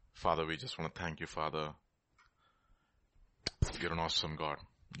Father, we just want to thank you, Father. You're an awesome God.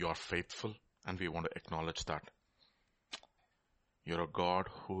 You are faithful, and we want to acknowledge that. You're a God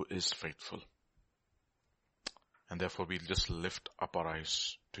who is faithful. And therefore, we just lift up our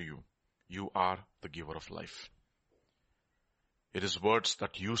eyes to you. You are the giver of life. It is words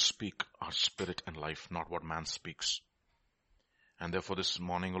that you speak are spirit and life, not what man speaks. And therefore, this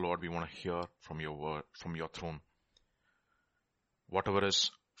morning, O Lord, we want to hear from your word, from your throne. Whatever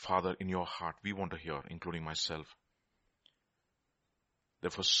is, Father, in your heart, we want to hear, including myself.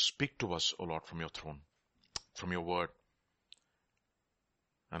 Therefore, speak to us, O Lord, from your throne, from your word.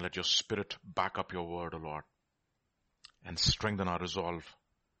 And let your spirit back up your word, O Lord, and strengthen our resolve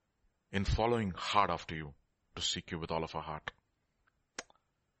in following hard after you to seek you with all of our heart.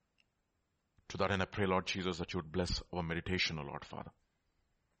 To that end, I pray, Lord Jesus, that you would bless our meditation, O Lord, Father.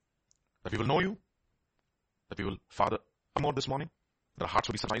 That we will know you. That we will, Father, come more this morning. That our hearts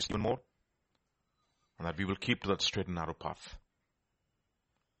will be sensitized even more. And that we will keep to that straight and narrow path.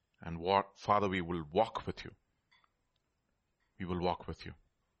 And Father, we will walk with you. We will walk with you.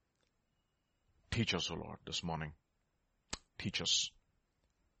 Teach us, O Lord, this morning. Teach us.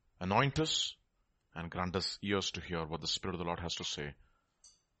 Anoint us and grant us ears to hear what the Spirit of the Lord has to say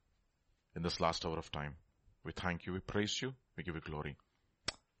in this last hour of time. We thank you, we praise you, we give you glory.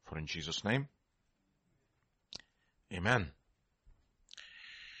 For in Jesus' name, amen.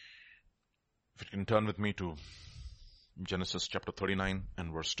 If you can turn with me to Genesis chapter 39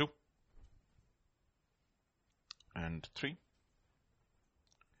 and verse 2 and 3.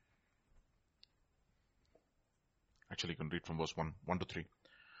 Actually, you can read from verse 1 to 3.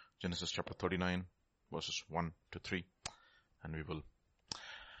 Genesis chapter 39, verses 1 to 3. And we will.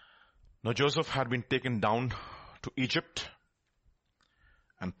 Now Joseph had been taken down to Egypt,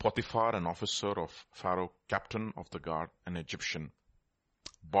 and Potiphar, an officer of Pharaoh, captain of the guard, an Egyptian,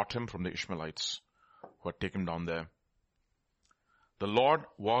 bought him from the Ishmaelites who had taken him down there. The Lord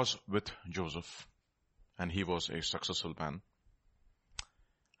was with Joseph, and he was a successful man.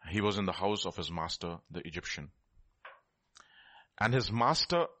 He was in the house of his master, the Egyptian. And his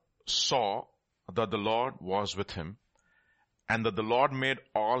master saw that the Lord was with him, and that the Lord made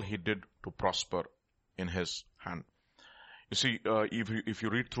all he did to prosper in his hand. You see, if you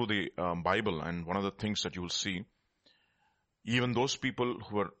read through the Bible, and one of the things that you will see, even those people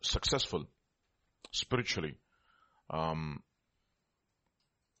who are successful spiritually,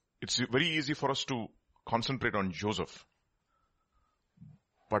 it's very easy for us to concentrate on Joseph.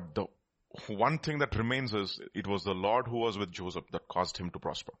 But the one thing that remains is, it was the Lord who was with Joseph that caused him to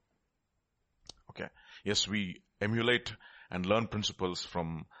prosper. Okay. Yes, we emulate and learn principles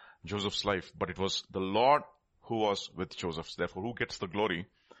from Joseph's life, but it was the Lord who was with Joseph. Therefore, who gets the glory?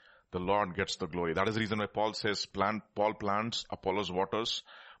 The Lord gets the glory. That is the reason why Paul says, Paul plants, Apollos waters,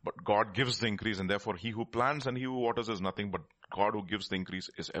 but God gives the increase, and therefore he who plants and he who waters is nothing, but God who gives the increase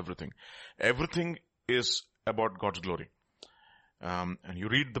is everything. Everything is about God's glory. And you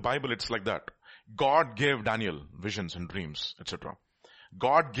read the Bible, it's like that. God gave Daniel visions and dreams, etc.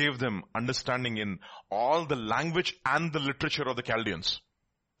 God gave them understanding in all the language and the literature of the Chaldeans.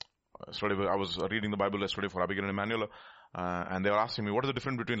 I was reading the Bible yesterday for Abigail and Emmanuel, and they were asking me, what is the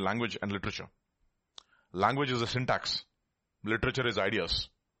difference between language and literature? Language is a syntax. Literature is ideas.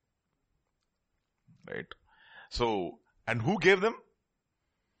 Right? So, and who gave them?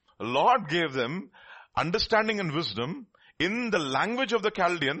 Lord gave them understanding and wisdom in the language of the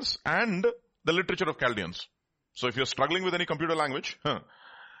Chaldeans and the literature of Chaldeans. So if you're struggling with any computer language,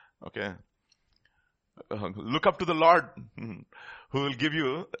 okay, look up to the Lord who will give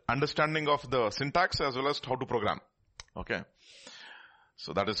you understanding of the syntax as well as how to program. Okay.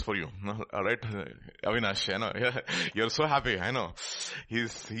 So that is for you. All right. Avinash, I know. You're so happy. I know. He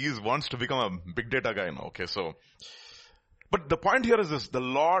wants to become a big data guy now. Okay. So, but the point here is this. The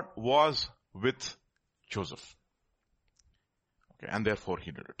Lord was with Joseph. Okay. And therefore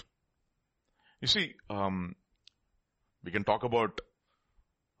he did it. You see, we can talk about,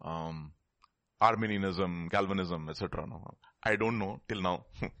 Arminianism, Calvinism, etc. No, I don't know till now.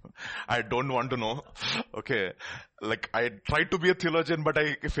 I don't want to know. Okay. Like, I tried to be a theologian, but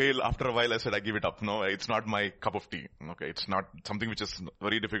I fail. After a while, I said, I give it up. No, it's not my cup of tea. Okay. It's not something which is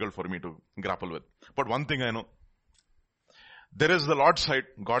very difficult for me to grapple with. But one thing I know, there is the Lord's side.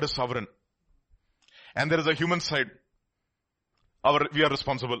 God is sovereign. And there is a human side. We are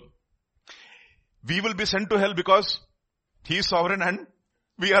responsible. We will be sent to hell because he is sovereign and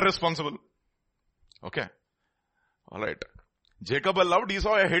we are responsible. Okay. Alright. Jacob I loved,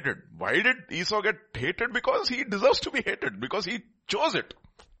 Esau I hated. Why did Esau get hated? Because he deserves to be hated. Because he chose it.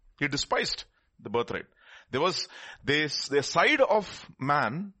 He despised the birthright. There was this side of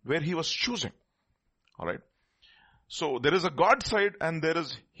man where he was choosing. Alright. So there is a God side and there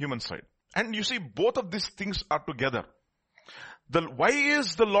is human side. And you see, both of these things are together. Why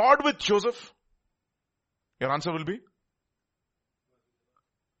is the Lord with Joseph? Your answer will be?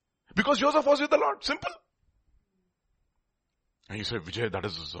 Because Joseph was with the Lord. Simple. And you say, Vijay, that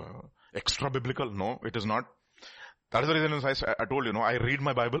is extra biblical. No, it is not. That is the reason I told you, I read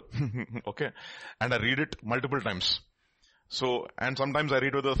my Bible. Okay. And I read it multiple times. So, and sometimes I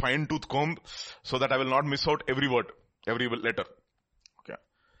read with a fine tooth comb so that I will not miss out every word, every letter. Okay.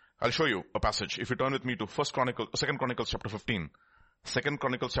 I'll show you a passage. If you turn with me to 2 Chronicles chapter 15. 2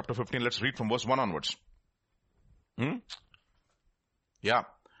 Chronicles chapter 15, let's read from verse 1 onwards. Yeah.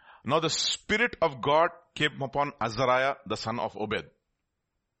 Now the Spirit of God came upon Azariah, the son of Obed.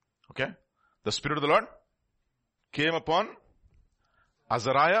 Okay. The Spirit of the Lord came upon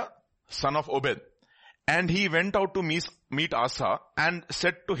Azariah, son of Obed. And he went out to meet Asa and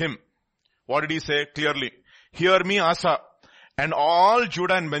said to him, what did he say clearly? Hear me, Asa, and all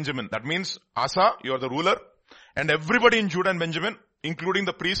Judah and Benjamin. That means, Asa, you are the ruler, and everybody in Judah and Benjamin, including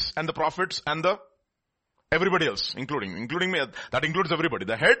the priests and the prophets and everybody else, including me, that includes everybody,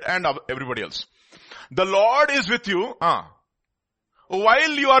 the head and everybody else. The Lord is with you,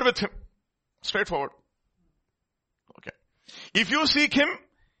 while you are with him. Straightforward. Okay. If you seek him,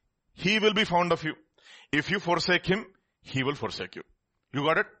 he will be found of you. If you forsake him, he will forsake you. You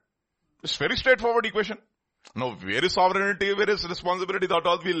got it? It's very straightforward equation. Now, where is sovereignty, where is responsibility, that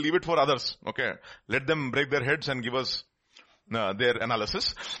all we'll leave it for others. Okay. Let them break their heads and give us their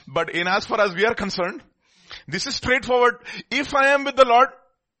analysis. But as far as we are concerned, this is straightforward. If I am with the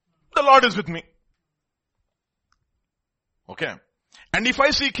Lord is with me. Okay. And if I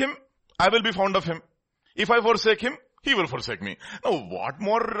seek him, I will be found of him. If I forsake him, he will forsake me. Now what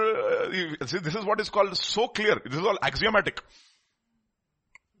more, this is what is called so clear. This is all axiomatic.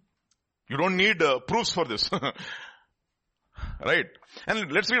 You don't need proofs for this. Right?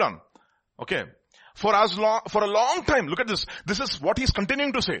 And let's read on. Okay. For a long time, look at this. This is what he's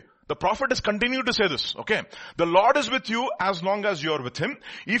continuing to say. The prophet is continuing to say this. Okay. The Lord is with you as long as you are with him.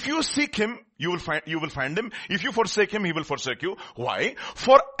 If you seek him, you will find him. If you forsake him, he will forsake you. Why?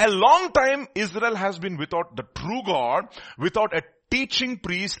 For a long time, Israel has been without the true God, without a teaching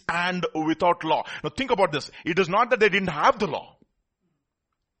priest, and without law. Now think about this. It is not that they didn't have the law.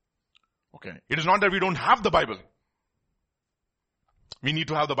 Okay. It is not that we don't have the Bible. We need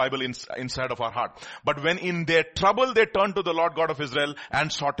to have the Bible inside of our heart. But when in their trouble they turned to the Lord God of Israel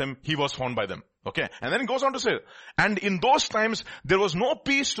and sought him, he was found by them. Okay. And then it goes on to say, and in those times there was no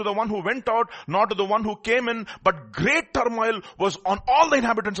peace to the one who went out, nor to the one who came in, but great turmoil was on all the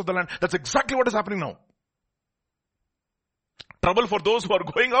inhabitants of the land. That's exactly what is happening now. Trouble for those who are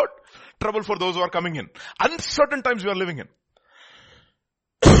going out, trouble for those who are coming in. Uncertain times we are living in.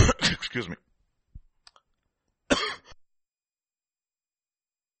 Excuse me.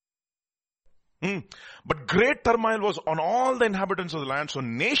 But great turmoil was on all the inhabitants of the land. So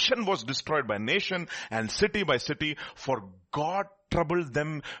nation was destroyed by nation and city by city. For God troubled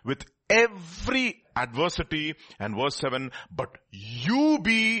them with every adversity. And verse 7, but you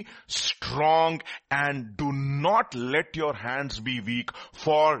be strong and do not let your hands be weak,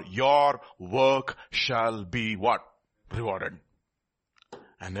 for your work shall be what? Rewarded.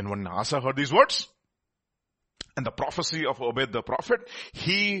 And then when Asa heard these words, and the prophecy of Obed the prophet,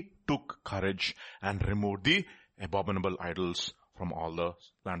 he took courage and removed the abominable idols from all the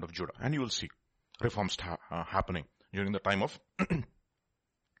land of Judah. And you will see reforms happening during the time of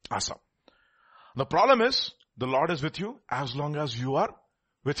Asa. The problem is, the Lord is with you as long as you are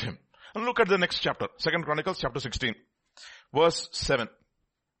with him. And look at the next chapter, 2 Chronicles chapter 16, verse 7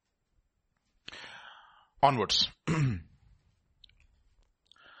 onwards.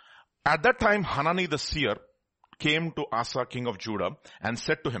 At that time, Hanani the seer came to Asa, king of Judah, and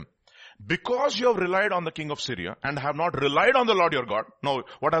said to him, because you have relied on the king of Syria and have not relied on the Lord your God. Now,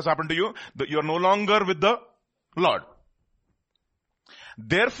 what has happened to you? You are no longer with the Lord.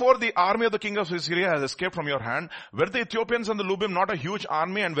 Therefore, the army of the king of Syria has escaped from your hand. Were the Ethiopians and the Lubim not a huge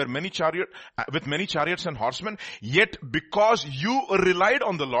army and were with many chariots and horsemen? Yet because you relied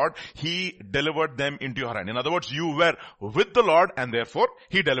on the Lord, he delivered them into your hand. In other words, you were with the Lord and therefore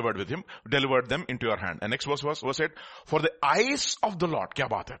he delivered them into your hand. And next verse 8. For the eyes of the Lord, kya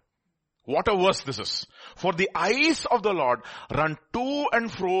baat hai? What a verse this is. For the eyes of the Lord run to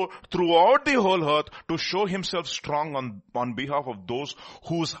and fro throughout the whole earth to show himself strong on behalf of those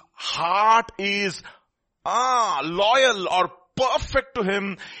whose heart is loyal or perfect to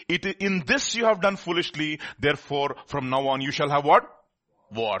him. In this you have done foolishly. Therefore, from now on you shall have what?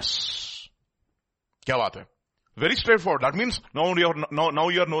 Wars. क्या बात है? Very straightforward. That means now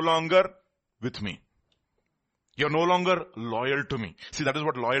you are no longer with me. You're no longer loyal to me. See, that is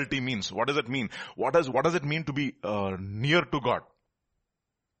what loyalty means. What does it mean? What does it mean to be near to God?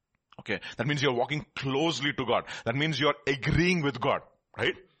 Okay, that means you're walking closely to God. That means you're agreeing with God,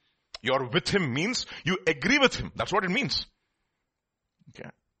 right? You're with Him means you agree with Him. That's what it means. Okay.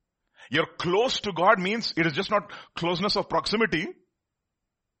 You're close to God means it is just not closeness of proximity.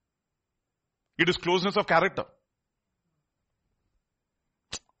 It is closeness of character.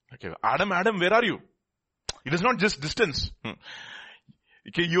 Okay, Adam, where are you? It is not just distance.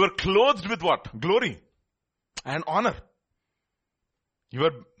 Okay, you are clothed with what? Glory and honor. You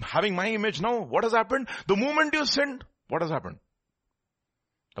are having my image now. What has happened? The moment you sinned, what has happened?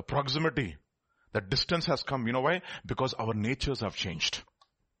 The proximity, the distance has come. You know why? Because our natures have changed.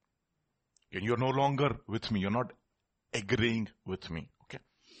 And you're no longer with me. You're not agreeing with me. Okay.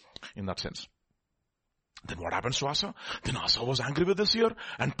 In that sense. Then what happens to Asa? Then Asa was angry with this year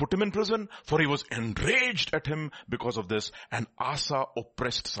and put him in prison, for he was enraged at him because of this. And Asa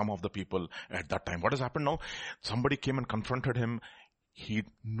oppressed some of the people at that time. What has happened now? Somebody came and confronted him. He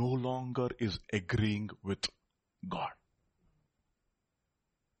no longer is agreeing with God.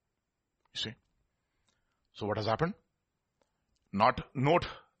 You see? So what has happened? Not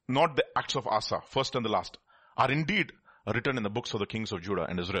the acts of Asa, first and the last, are indeed written in the books of the kings of Judah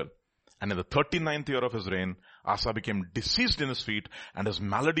and Israel. And in the 39th year of his reign, Asa became diseased in his feet, and his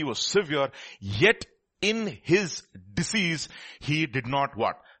malady was severe. Yet in his disease, he did not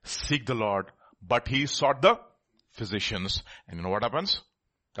what? Seek the Lord, but he sought the physicians. And you know what happens?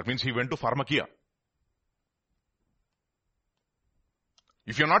 That means he went to pharmakia.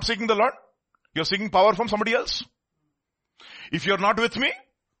 If you're not seeking the Lord, you're seeking power from somebody else. If you're not with me,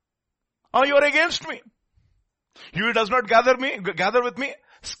 you're against me. He who does not gather with me,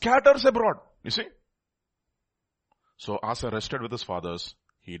 scatters abroad. You see? So Asa rested with his fathers.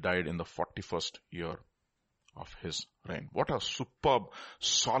 He died in the 41st year of his reign. What a superb,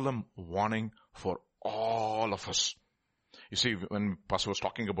 solemn warning for all of us. You see, when Pastor was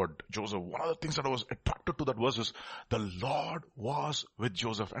talking about Joseph, one of the things that I was attracted to that verse is the Lord was with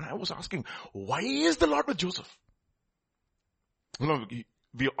Joseph. And I was asking, why is the Lord with Joseph? You know,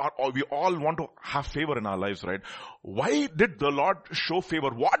 we all want to have favor in our lives, right? Why did the Lord show favor?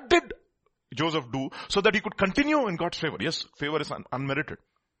 What did Joseph do so that he could continue in God's favor? Yes, favor is unmerited.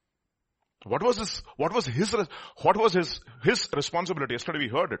 What was his responsibility? Yesterday we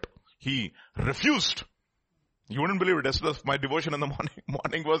heard it. He refused. You wouldn't believe it. Yesterday my devotion in the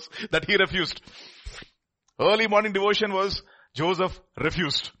morning was that he refused. Early morning devotion was Joseph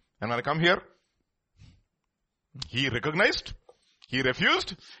refused. And when I come here, he recognized, he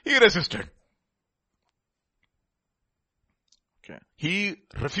refused, he resisted. Okay. He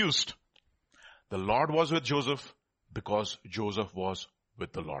refused. The Lord was with Joseph because Joseph was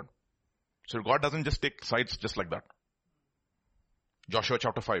with the Lord. So God doesn't just take sides just like that. Joshua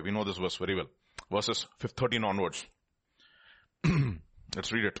chapter 5, we know this verse very well. Verses 13 onwards.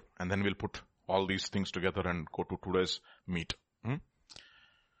 Let's read it and then we'll put all these things together and go to today's meet.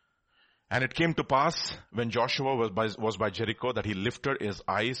 And it came to pass when Joshua was by Jericho that he lifted his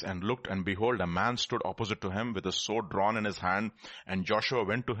eyes and looked, and behold, a man stood opposite to him with a sword drawn in his hand. And Joshua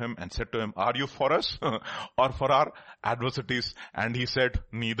went to him and said to him, are you for us or for our adversities? And he said,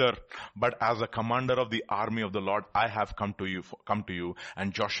 neither, but as a commander of the army of the Lord, I have come to you.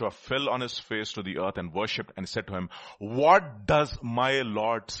 And Joshua fell on his face to the earth and worshipped and said to him, what does my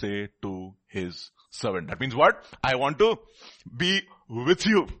Lord say to his servant? That means what? I want to be with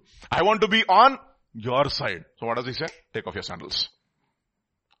you. I want to be on your side. So what does he say? Take off your sandals.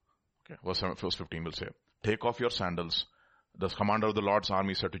 Okay, verse 15 will say, take off your sandals. The commander of the Lord's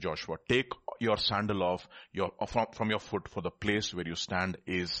army said to Joshua, take your sandal off from your foot, for the place where you stand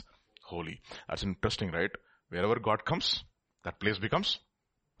is holy. That's interesting, right? Wherever God comes, that place becomes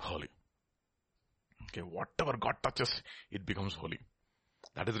holy. Okay, whatever God touches, it becomes holy.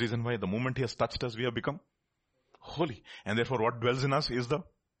 That is the reason why the moment He has touched us, we have become holy. And therefore what dwells in us is the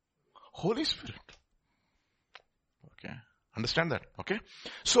Holy Spirit. Okay. Understand that? Okay.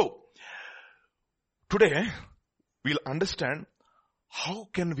 So, today, we'll understand how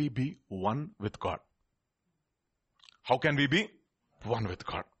can we be one with God. How can we be one with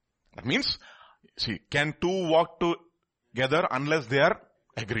God? That means, see, can two walk together unless they are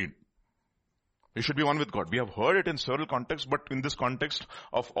agreed? We should be one with God. We have heard it in several contexts, but in this context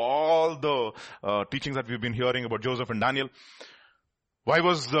of all the teachings that we've been hearing about Joseph and Daniel, why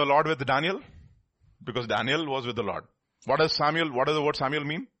was the Lord with Daniel? Because Daniel was with the Lord. What does the word Samuel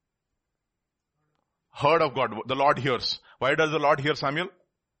mean? Heard of God. The Lord hears. Why does the Lord hear Samuel?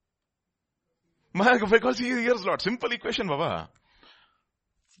 Because he hears Lord. Simple equation, Baba.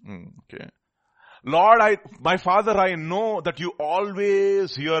 Okay. Lord, my Father, I know that you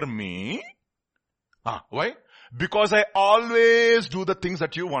always hear me. Why? Because I always do the things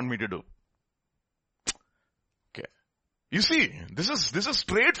that you want me to do. Okay. You see, this is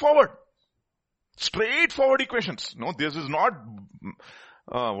straightforward. Straightforward equations. No, this is not,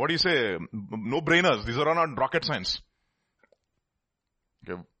 what do you say, no brainers. These are not rocket science.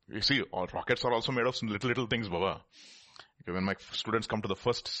 Okay. You see, all rockets are also made of little things, Baba. Okay, when my students come to the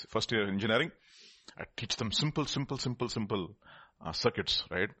first year engineering, I teach them simple circuits,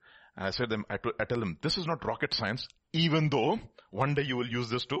 right? And I tell them, this is not rocket science, even though one day you will use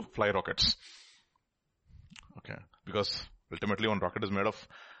this to fly rockets. Okay. Because ultimately one rocket is made of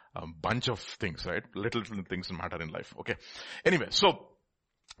a bunch of things, right? Little things matter in life. Okay. Anyway, so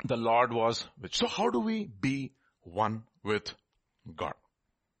the Lord was with. So how do we be one with God?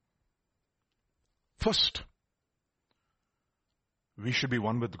 First, we should be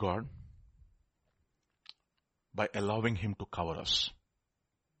one with God by allowing Him to cover us.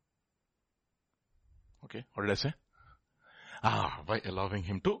 Okay, what did I say? By allowing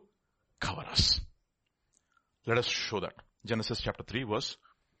Him to cover us. Let us show that. Genesis chapter 3 verse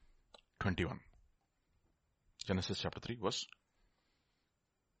 21. Genesis chapter 3 verse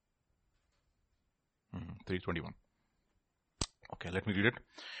 3:21. Okay, let me read it.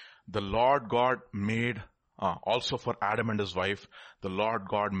 The Lord God made, also for Adam and his wife, the Lord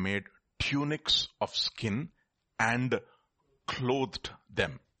God made tunics of skin and clothed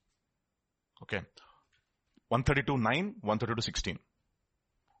them. Okay. 132:9, 132:16.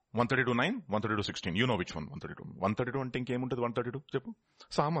 132:9, 132:16. You know which one, 132. 132 అంటే ఇంకేముంటుంది 132? చెప్పు.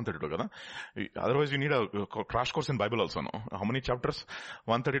 Psalm 132 కదా. Otherwise you need a crash course in Bible also, no? How many chapters?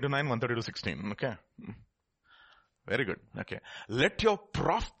 132:9, 132:16. Okay. Very good. Okay. Let your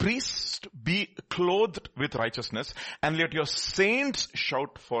priest be clothed with righteousness and let your saints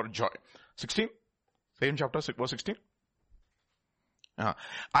shout for joy. 16? Same chapter, verse 16.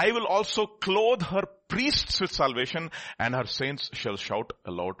 I will also clothe her priests with salvation and her saints shall shout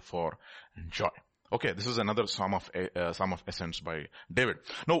aloud for joy. Okay, this is another Psalm of Ascents by David.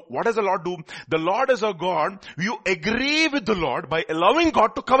 Now, what does the Lord do? The Lord is our God. You agree with the Lord by allowing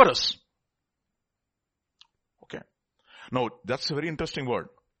God to cover us. Okay. Now, that's a very interesting word.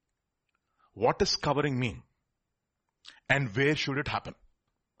 What does covering mean? And where should it happen?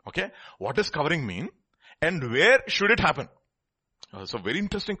 Okay. What does covering mean? And where should it happen? So very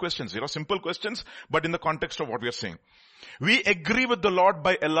interesting questions. Simple questions, but in the context of what we are saying. We agree with the Lord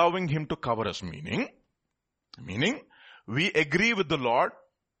by allowing Him to cover us. Meaning, we agree with the Lord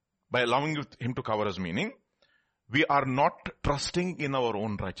by allowing Him to cover us. Meaning, we are not trusting in our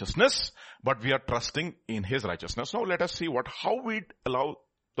own righteousness, but we are trusting in His righteousness. Now let us see how we allow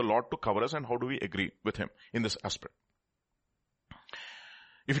the Lord to cover us and how do we agree with Him in this aspect.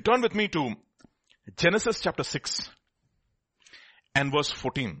 If you turn with me to Genesis chapter 6 and verse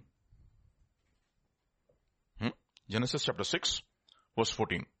 14. Genesis chapter 6 verse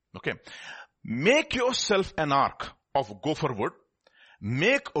 14. Okay. Make yourself an ark of gopher wood.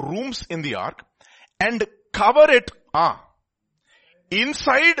 Make rooms in the ark and cover it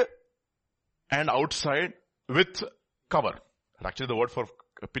inside and outside with cover. Actually the word for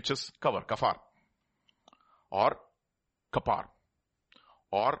pitch is cover, kafar or kapar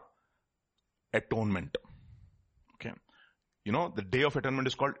or atonement. Okay. The day of atonement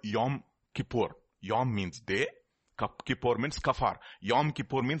is called Yom Kippur. Yom means day. Kippur means kafar. Yom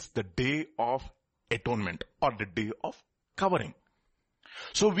Kippur means the day of atonement or the day of covering.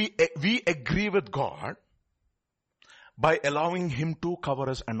 So we agree with God by allowing Him to cover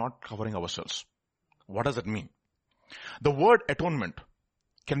us and not covering ourselves. What does it mean? The word atonement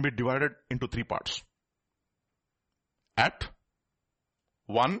can be divided into 3 parts. At,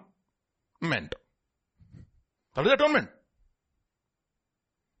 one, meant. That is atonement.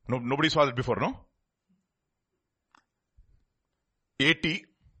 No, nobody saw that before, no? AT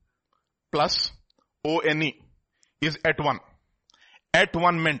plus ONE is at one. At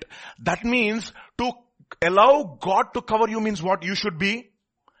one meant. That means to allow God to cover you means what? You should be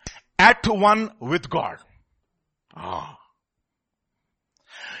at one with God.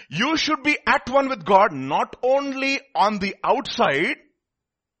 You should be at one with God not only on the outside,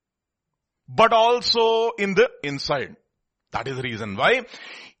 but also in the inside. That is the reason why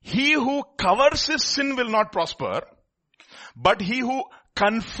he who covers his sin will not prosper, but he who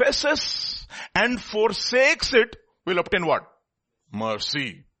confesses and forsakes it will obtain what?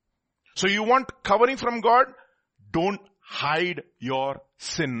 Mercy. So you want covering from God? Don't hide your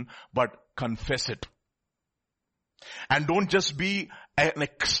sin, but confess it. And don't just be an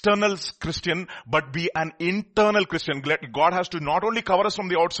external Christian, but be an internal Christian. God has to not only cover us from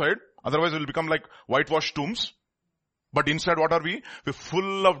the outside, otherwise we'll become like whitewashed tombs. But inside what are we? We're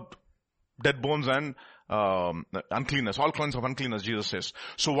full of dead bones and uncleanness, all kinds of uncleanness, Jesus says.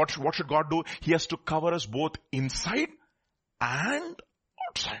 So what should God do? He has to cover us both inside and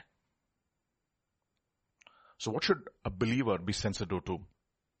outside. So what should a believer be sensitive to?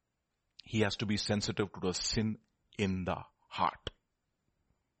 He has to be sensitive to the sin in the heart.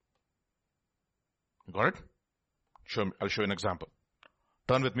 Got it? I'll show you an example.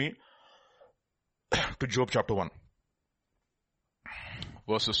 Turn with me to Job chapter 1.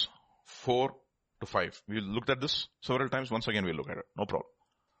 Verses 4 to 5. We looked at this several times. Once again, we'll look at it. No problem.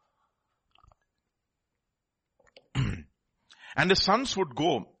 And his sons would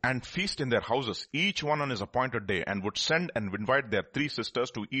go and feast in their houses, each one on his appointed day, and would send and invite their 3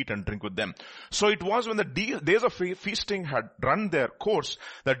 sisters to eat and drink with them. So it was when the days of feasting had run their course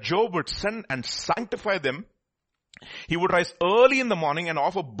that Job would send and sanctify them. He would rise early in the morning and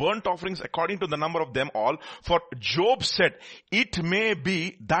offer burnt offerings according to the number of them all. For Job said, it may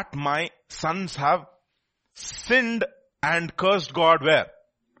be that my sons have sinned and cursed God where?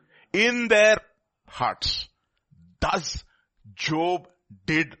 In their hearts. Thus Job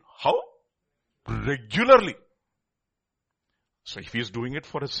did how? Regularly. So if he is doing it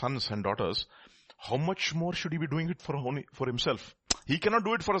for his sons and daughters, how much more should he be doing it for himself? He cannot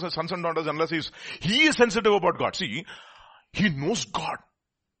do it for his sons and daughters unless he is sensitive about God. See, he knows God.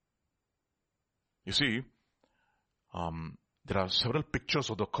 You see, there are several pictures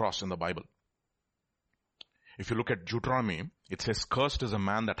of the cross in the Bible. If you look at Deuteronomy, it says, cursed is a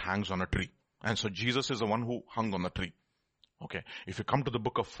man that hangs on a tree. And so Jesus is the one who hung on the tree. Okay. If you come to the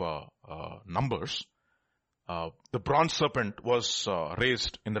book of Numbers, the bronze serpent was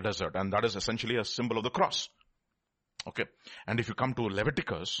raised in the desert, and that is essentially a symbol of the cross. Okay. And if you come to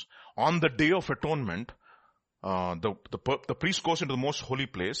Leviticus, on the day of atonement, the priest goes into the most holy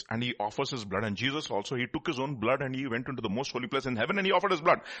place and he offers his blood. And Jesus also, he took his own blood and he went into the most holy place in heaven and he offered his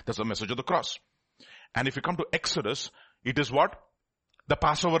blood. That's the message of the cross. And if you come to Exodus, it is what? The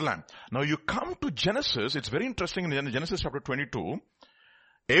Passover lamb. Now you come to Genesis, it's very interesting in Genesis chapter 22,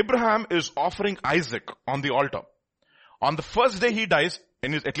 Abraham is offering Isaac on the altar. On the first day he dies,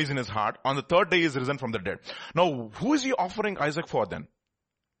 at least in his heart. On the third day he is risen from the dead. Now who is he offering Isaac for then?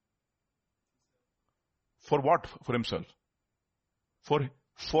 For what? For himself. For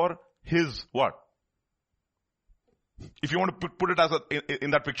his what? If you want to put it as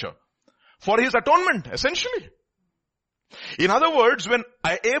in that picture. For his atonement, essentially. In other words, when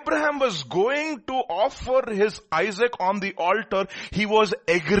Abraham was going to offer his Isaac on the altar, he was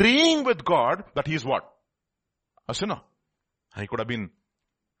agreeing with God that he is what? A sinner. And he could have been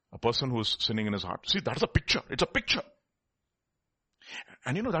a person who is sinning in his heart. See, that's a picture. It's a picture.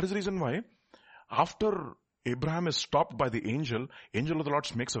 And that is the reason why after Abraham is stopped by the angel of the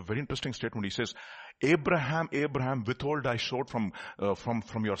Lord makes a very interesting statement. He says, Abraham, Abraham, withhold thy sword from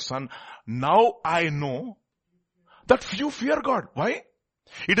your son. Now I know that you fear God. Why?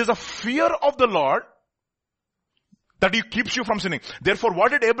 It is a fear of the Lord that he keeps you from sinning. Therefore,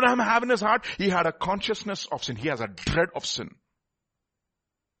 what did Abraham have in his heart? He had a consciousness of sin. He has a dread of sin.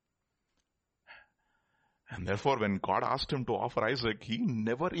 And therefore, when God asked him to offer Isaac, he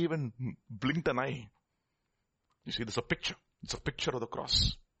never even blinked an eye. You see, this is a picture. It's a picture of the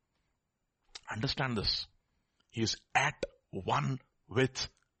cross. Understand this. He is at one with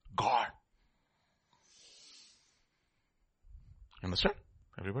God. Understand?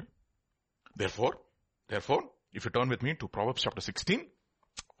 Everybody? Therefore, if you turn with me to Proverbs chapter 16,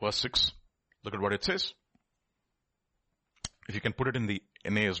 verse 6, look at what it says. If you can put it in the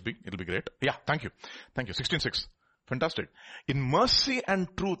NASB, it'll be great. Yeah, thank you. 16:6. Fantastic. In mercy and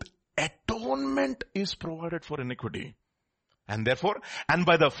truth, atonement is provided for iniquity. And therefore, and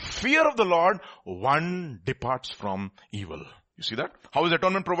by the fear of the Lord, one departs from evil. You see that? How is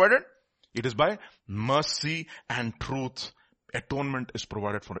atonement provided? It is by mercy and truth. Atonement is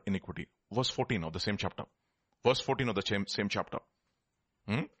provided for iniquity. Verse 14 of the same chapter. Verse 14 of the same chapter.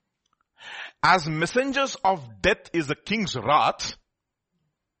 As messengers of death is the king's wrath,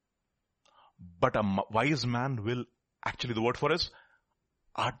 but a wise man will, actually the word for is,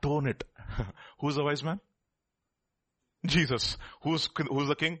 atone it. Who's the wise man? Jesus. Who's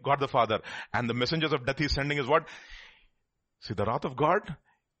the king? God the Father. And the messengers of death he's sending is what? See, the wrath of God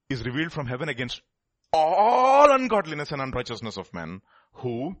is revealed from heaven against all ungodliness and unrighteousness of men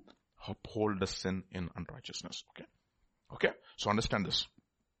who uphold the sin in unrighteousness. Okay. So understand this.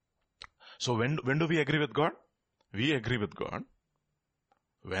 So when do we agree with God? We agree with God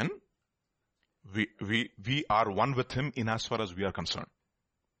when We are one with him in as far as we are concerned.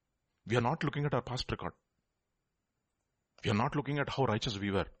 We are not looking at our past record. We are not looking at how righteous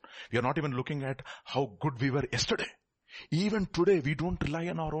we were. We are not even looking at how good we were yesterday. Even today, we don't rely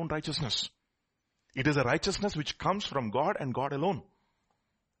on our own righteousness. It is a righteousness which comes from God and God alone.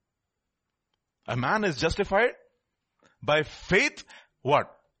 A man is justified by faith,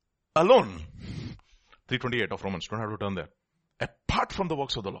 what? Alone. 3:28 of Romans. Don't have to turn there. Apart from the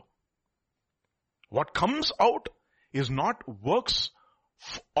works of the law. What comes out is not works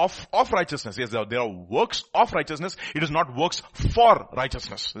of righteousness. Yes, there are works of righteousness. It is not works for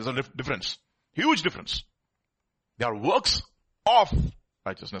righteousness. There's a difference. Huge difference. There are works of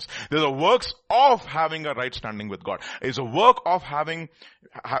righteousness. There's a works of having a right standing with God. It's a work of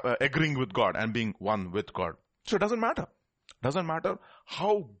agreeing with God and being one with God. So it doesn't matter. Doesn't matter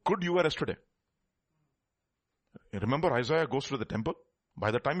how good you were yesterday. Remember, Isaiah goes to the temple.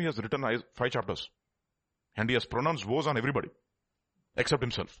 By the time he has written 5 chapters, and he has pronounced woes on everybody except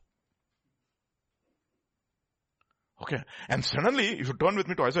himself. Okay. And suddenly, if you turn with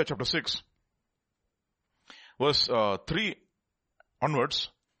me to Isaiah chapter 6, verse 3 onwards,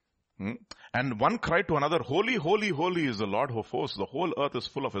 and one cried to another, holy, holy, holy is the Lord of hosts. The whole earth is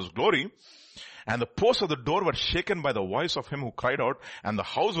full of his glory. And the posts of the door were shaken by the voice of him who cried out, and the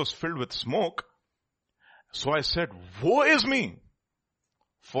house was filled with smoke. So I said, woe is me,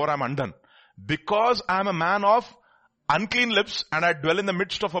 for I am undone, because I am a man of unclean lips, and I dwell in the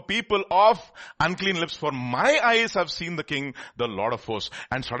midst of a people of unclean lips, for my eyes have seen the King, the Lord of hosts.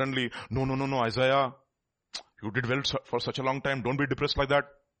 And suddenly, no, Isaiah, you did well for such a long time. Don't be depressed like that.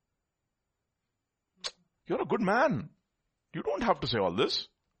 You're a good man. You don't have to say all this.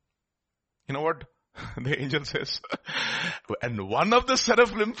 You know what the angel says? And one of the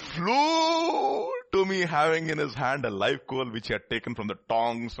seraphim flew to me, having in his hand a live coal which he had taken from the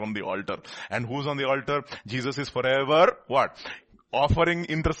tongs from the altar. And who's on the altar? Jesus is forever, what? Offering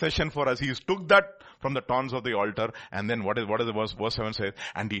intercession for us. He took that from the tongs of the altar. And then what is the verse 7 says?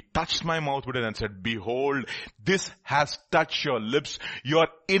 And he touched my mouth with it and said, behold, this has touched your lips. Your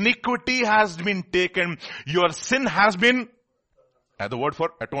iniquity has been taken. Your sin has been, the word for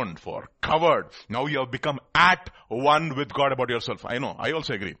atoned for, covered. Now you have become at one with God about yourself. I know. I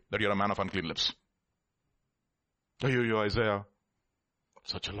also agree that you're a man of unclean lips. You, Isaiah.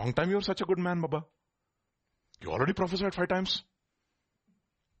 Such a long time you're such a good man, Baba. You already prophesied 5 times.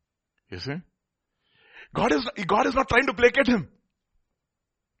 You see? God is not trying to placate him.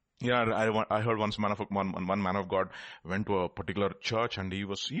 Yeah, I heard one man of God went to a particular church and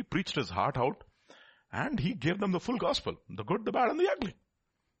he preached his heart out and he gave them the full gospel. The good, the bad and the ugly.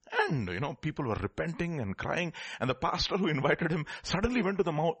 And, people were repenting and crying. And the pastor who invited him suddenly went to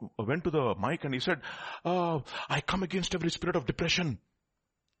the mic and he said, I come against every spirit of depression.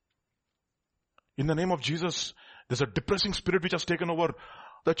 In the name of Jesus, there's a depressing spirit which has taken over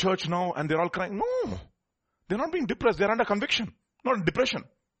the church now and they're all crying. No, they're not being depressed. They're under conviction, not depression.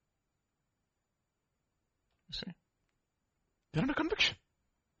 You see? They're under conviction.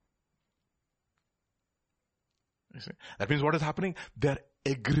 You see? That means what is happening? They're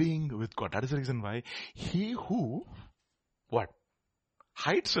agreeing with God. That is the reason why he who,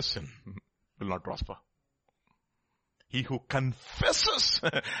 hides a sin will not prosper. He who confesses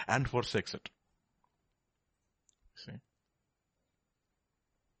and forsakes it. See?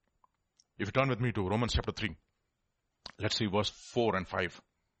 If you turn with me to Romans chapter 3, let's see verse 4 and 5.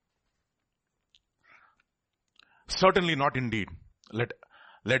 Certainly not indeed.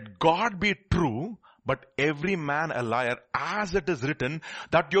 Let God be true, but every man a liar, as it is written,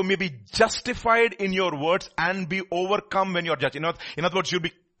 that you may be justified in your words and be overcome when you are judged. In other words, you'll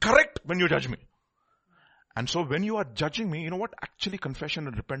be correct when you judge me. And so when you are judging me, you know what actually confession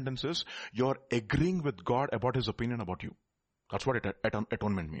and repentance is? You're agreeing with God about his opinion about you. That's what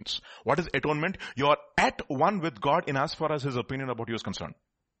atonement means. What is atonement? You're at one with God in as far as his opinion about you is concerned.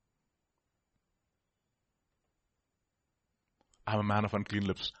 I'm a man of unclean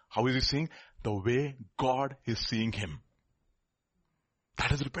lips. How is he seeing? The way God is seeing him.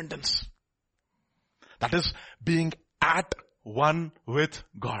 That is repentance. That is being at one with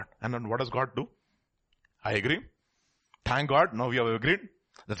God. And then what does God do? I agree. Thank God. Now we have agreed.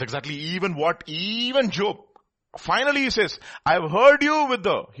 That's exactly even Job. Finally he says, I have heard you with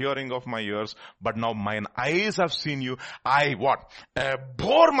the hearing of my ears, but now mine eyes have seen you. I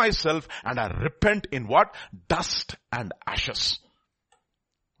abhor myself and I repent in what? Dust and ashes.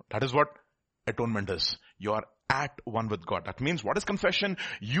 That is what atonement is. You are at one with God. That means what is confession?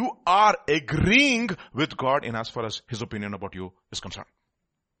 You are agreeing with God in as far as his opinion about you is concerned.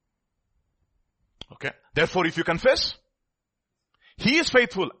 Okay. Therefore, if you confess, he is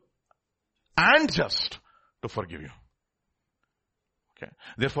faithful and just to forgive you. Okay.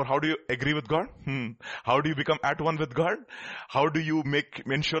 Therefore, how do you agree with God? How do you become at one with God? How do you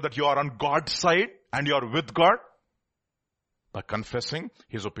ensure that you are on God's side and you are with God? By confessing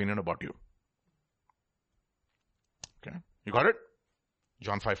His opinion about you. Okay. You got it?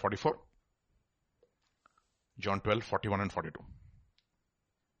 John 5:44. John 12:41 and 42.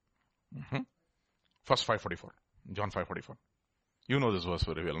 First 5:44. John 5:44. You know this verse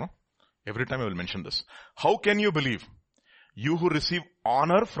very well, no? Every time I will mention this. How can you believe? You who receive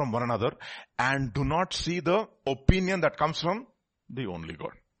honor from one another and do not see the opinion that comes from the only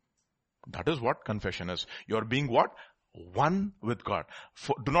God. That is what confession is. You are being what? One with God.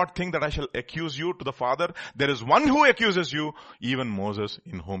 Do not think that I shall accuse you to the Father. There is one who accuses you, even Moses,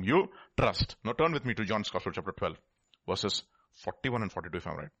 in whom you trust. Now turn with me to John's Gospel chapter 12, verses 41 and 42 if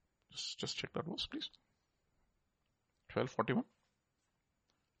I'm right. Just check that verse, please. 12:41.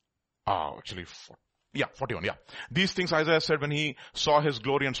 Actually, 41, yeah. These things Isaiah said when he saw his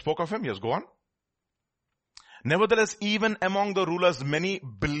glory and spoke of him. Yes, go on. Nevertheless, even among the rulers, many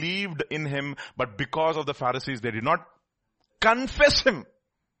believed in him, but because of the Pharisees, they did not confess him,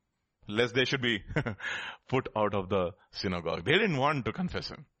 lest they should be put out of the synagogue. They didn't want to confess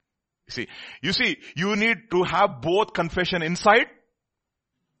him. You see, you need to have both confession inside,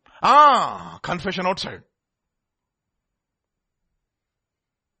 confession outside.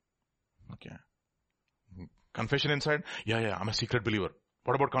 Okay. Confession inside? Yeah, I'm a secret believer.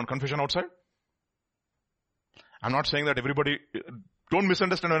 What about confession outside? I'm not saying that everybody, don't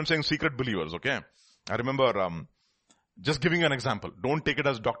misunderstand when I'm saying secret believers, okay? I remember, just giving you an example. Don't take it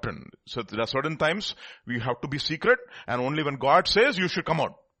as doctrine. So there are certain times we have to be secret, and only when God says you should come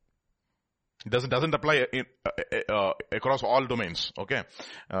out. It doesn't apply across all domains, okay?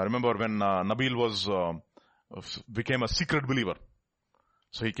 Remember when Nabil became a secret believer.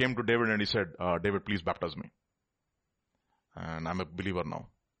 So he came to David and he said, David, please baptize me. And I'm a believer now.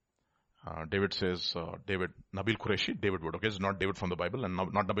 David says, Nabil Qureshi, David Wood, okay? It's not David from the Bible and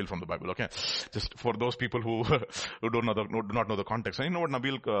not Nabil from the Bible, okay? Just for those people who do not know the context. And you know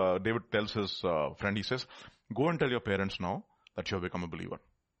what David tells his friend, he says, go and tell your parents now that you have become a believer.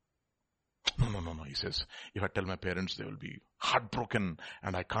 No, he says, if I tell my parents, they will be heartbroken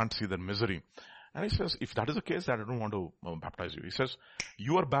and I can't see their misery. And he says, if that is the case, that I don't want to baptize you. He says,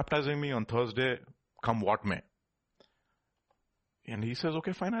 you are baptizing me on Thursday, come what may. And he says,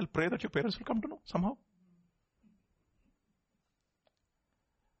 okay, fine, I'll pray that your parents will come to know somehow.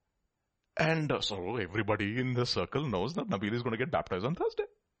 And so everybody in the circle knows that Nabil is going to get baptized on Thursday.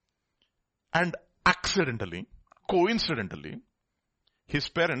 And accidentally, coincidentally, his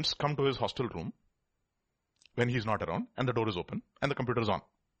parents come to his hostel room when he's not around and the door is open and the computer is on.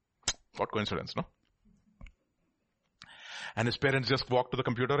 What coincidence, no? And his parents just walk to the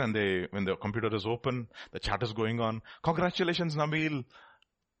computer and when the computer is open, the chat is going on. Congratulations, Nabil.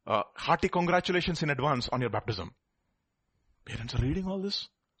 Hearty congratulations in advance on your baptism. Parents are reading all this.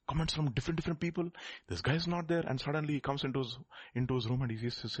 Comments from different people. This guy is not there, and suddenly he comes into his room and he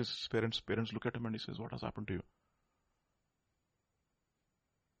sees his parents. Parents look at him and he says, what has happened to you?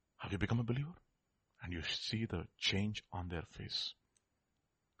 Have you become a believer? And you see the change on their face.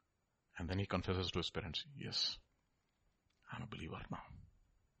 And then he confesses to his parents, yes, I'm a believer now.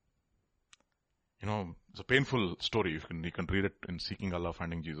 You know, it's a painful story. You can read it in Seeking Allah,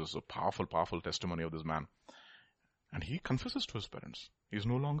 Finding Jesus. A powerful, powerful testimony of this man. And he confesses to his parents. He's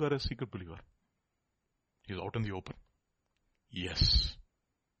no longer a secret believer. He's out in the open. Yes.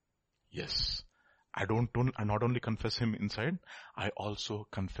 I not only confess him inside, I also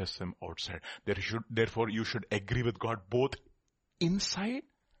confess him outside. Therefore, you should agree with God both inside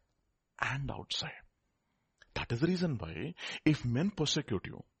and outside. That is the reason why if men persecute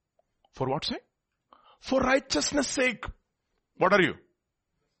you, for what sake? For righteousness' sake. What are you?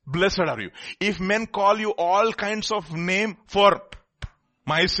 Blessed are you. If men call you all kinds of name for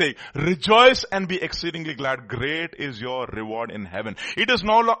my sake, rejoice and be exceedingly glad. Great is your reward in heaven. It is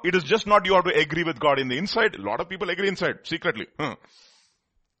just not you have to agree with God in the inside. A lot of people agree inside, secretly. Okay,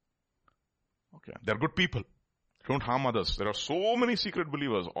 they're good people. Don't harm others. There are so many secret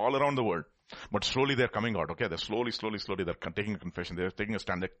believers all around the world. But slowly they're coming out, okay? They're slowly, they're taking a confession. They're taking a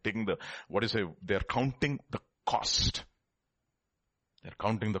stand. They're taking they're counting the cost. They're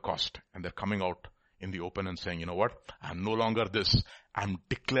counting the cost. And they're coming out in the open and saying, you know what? I'm no longer this. I'm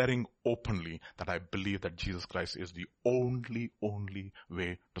declaring openly that I believe that Jesus Christ is the only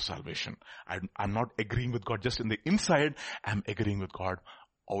way to salvation. I'm not agreeing with God just in the inside. I'm agreeing with God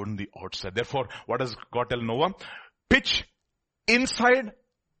on the outside. Therefore, what does God tell Noah? Pitch inside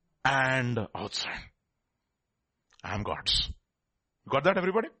and outside. I am God's. Got that,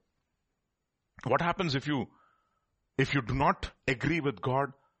 everybody? What happens if you do not agree with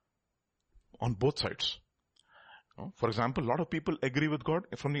God on both sides? For example, a lot of people agree with God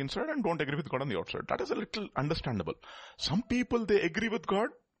from the inside and don't agree with God on the outside. That is a little understandable. Some people, they agree with God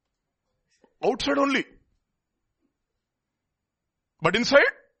outside only. But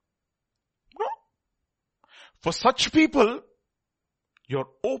inside? No. For such people, you're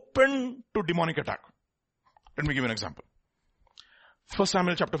open to demonic attack. Let me give you an example. 1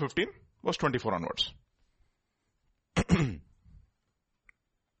 Samuel chapter 15, verse 24 onwards.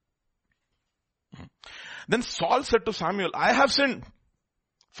 Then Saul said to Samuel, I have sinned,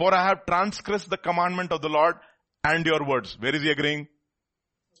 for I have transgressed the commandment of the Lord and your words. Where is he agreeing?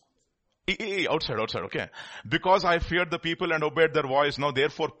 Outside, okay. Because I feared the people and obeyed their voice. Now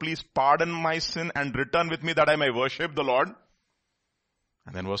therefore please pardon my sin and return with me that I may worship the Lord.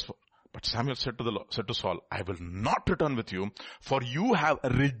 And then verse 4. But Samuel said to Saul, I will not return with you, for you have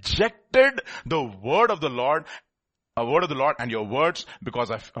rejected the word of the Lord, and your words,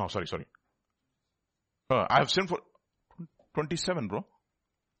 because I have sinned for 27, bro.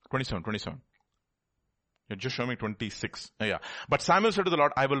 27. You're just showing me 26. Yeah. But Samuel said to the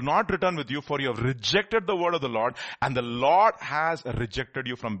Lord, I will not return with you, for you have rejected the word of the Lord, and the Lord has rejected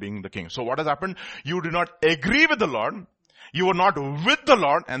you from being the king. So what has happened? You do not agree with the Lord. You are not with the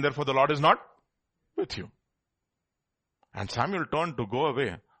Lord, and therefore the Lord is not with you. And Samuel turned to go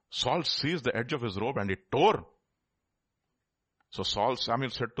away. Saul seized the edge of his robe and it tore. So Samuel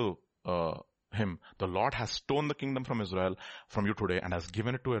said to him, the Lord has torn the kingdom from Israel from you today and has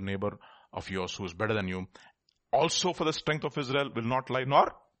given it to a neighbor of yours who is better than you. Also for the strength of Israel will not lie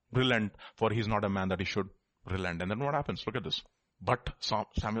nor relent, for he is not a man that he should relent. And then what happens? Look at this. But Saul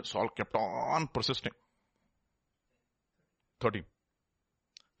kept on persisting. 30.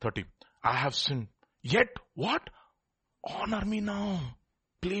 I have sinned. Yet what? Honor me now.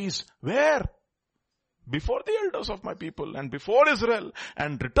 Please. Where? Before the elders of my people and before Israel,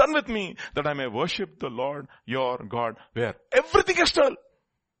 and return with me that I may worship the Lord your God. Where? Everything is still.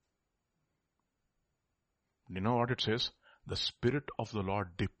 You know what it says? The Spirit of the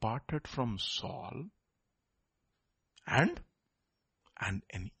Lord departed from Saul, and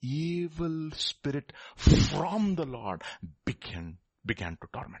an evil spirit from the Lord began to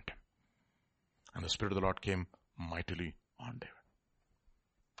torment him. And the Spirit of the Lord came mightily on David.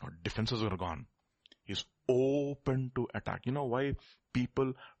 Our defenses are gone. He's open to attack. You know why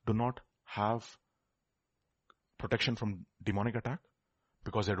people do not have protection from demonic attack?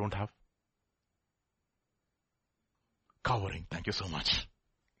 Because they don't have covering. Thank you so much.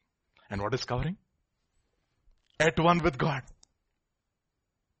 And what is covering? At one with God.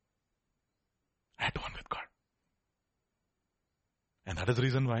 At one with God. And that is the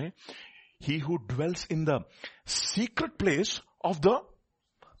reason why he who dwells in the secret place of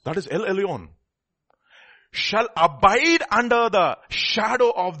that is El Elyon, shall abide under the shadow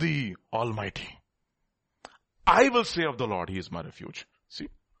of the Almighty. I will say of the Lord, He is my refuge. See,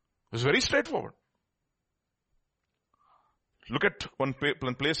 it's very straightforward. Look at one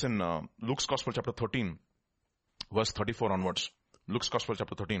place in Luke's Gospel chapter 13, verse 34 onwards. Luke's Gospel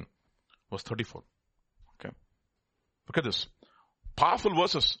chapter 13, verse 34. Okay. Look at this. Powerful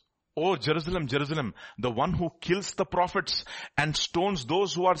verses. Oh, Jerusalem, Jerusalem, the one who kills the prophets and stones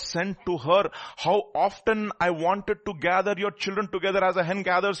those who are sent to her. How often I wanted to gather your children together as a hen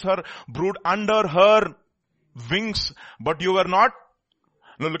gathers her brood under her wings, but you were not.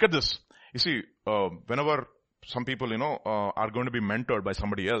 Now look at this. You see, whenever some people, are going to be mentored by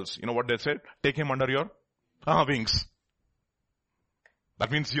somebody else, you know what they say? Take him under your wings.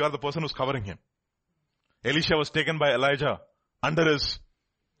 That means you are the person who's covering him. Elisha was taken by Elijah under his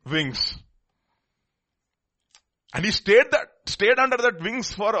wings. And he stayed under that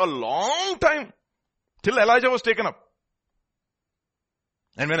wings for a long time till Elijah was taken up.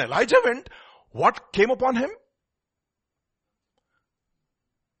 And when Elijah went, what came upon him?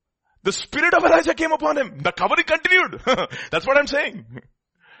 The spirit of Elijah came upon him. The covering continued. That's what I'm saying.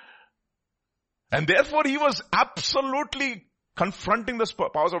 And therefore he was absolutely confronting the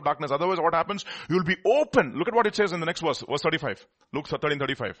powers of darkness. Otherwise what happens? You will be open. Look at what it says in the next verse 35. Luke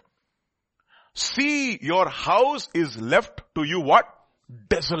 13:35. See, your house is left to you what?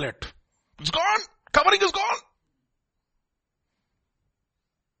 Desolate. It's gone. Covering is gone.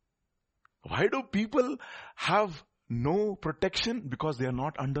 Why do people have no protection? Because they are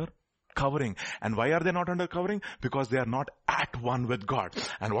not under covering. And why are they not under covering? Because they are not at one with God.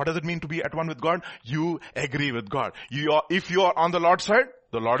 And what does it mean to be at one with God? You agree with God. If you are on the Lord's side,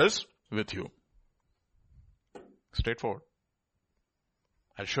 the Lord is with you. Straightforward.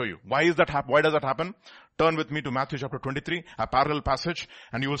 I'll show you. Why does that happen? Turn with me to Matthew chapter 23, a parallel passage,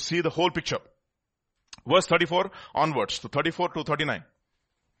 and you will see the whole picture. Verse 34 onwards, to 34 to 39.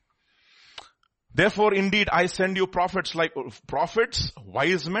 Therefore, indeed, I send you prophets,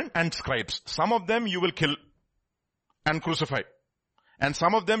 wise men and scribes. Some of them you will kill and crucify. And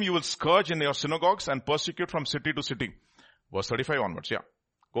some of them you will scourge in your synagogues and persecute from city to city. Verse 35 onwards. Yeah.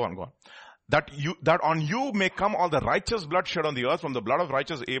 Go on. That on you may come all the righteous blood shed on the earth, from the blood of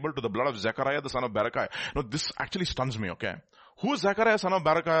righteous Abel to the blood of Zechariah, the son of Berechiah. Now, this actually stuns me, okay? Who is Zechariah, son of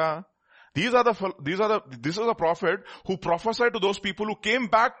Berechiah? This is a prophet who prophesied to those people who came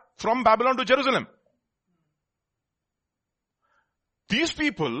back from Babylon to Jerusalem. These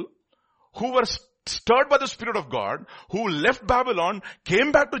people who were stirred by the Spirit of God, who left Babylon,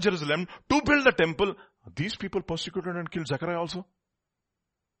 came back to Jerusalem to build the temple, these people persecuted and killed Zechariah also.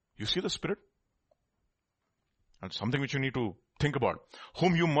 You see the Spirit? And something which you need to think about.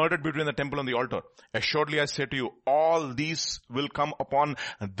 Whom you murdered between the temple and the altar. Assuredly I say to you, all these will come upon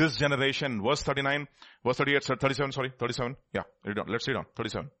this generation. Verse 39, verse 38, 37. Yeah, read on. Let's read on.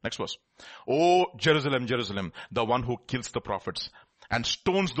 37. Next verse. O Jerusalem, Jerusalem, the one who kills the prophets and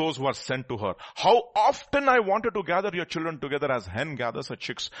stones those who are sent to her. How often I wanted to gather your children together as hen gathers her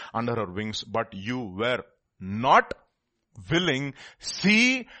chicks under her wings, but you were not willing.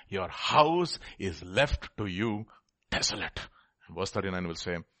 See, your house is left to you desolate. Verse 39 will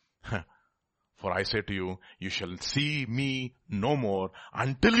say, for I say to you, you shall see me no more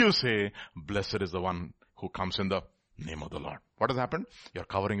until you say, blessed is the one who comes in the name of the Lord. What has happened? Your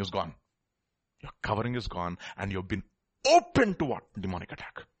covering is gone. Your covering is gone and you've been open to what? Demonic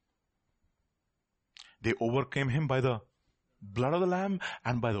attack. They overcame him by the blood of the Lamb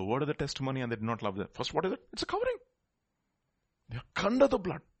and by the word of the testimony, and they did not love them. First, what is it? It's a covering. They are under the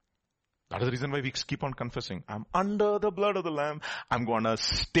blood. That is the reason why we keep on confessing. I'm under the blood of the Lamb. I'm going to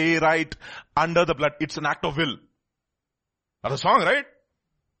stay right under the blood. It's an act of will. That's a song, right?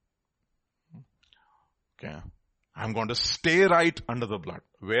 Okay. I'm going to stay right under the blood.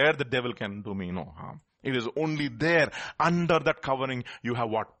 Where the devil can do me no harm. It is only there, under that covering, you have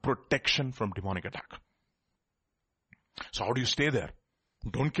what? Protection from demonic attack. So how do you stay there?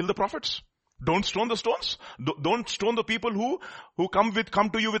 Don't kill the prophets. Don't stone the stones. Don't stone the people who come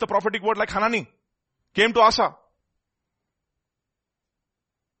to you with a prophetic word like Hanani came to Asa.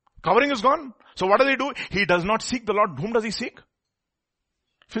 Covering is gone. So what does he do? He does not seek the Lord. Whom does he seek?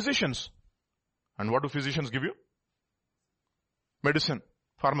 Physicians. And what do physicians give you? Medicine.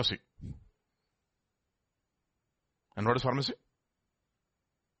 Pharmacy. And what is pharmacy?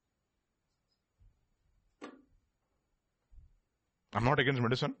 I'm not against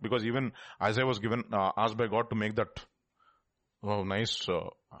medicine, because even Isaiah was asked by God to make that nice,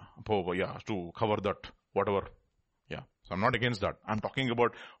 to cover that, whatever. Yeah. So I'm not against that. I'm talking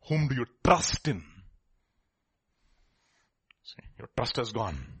about whom do you trust in? See, your trust has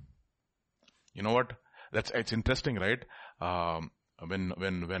gone. You know what? It's interesting, right?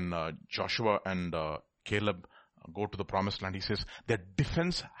 When Joshua and Caleb go to the promised land, he says their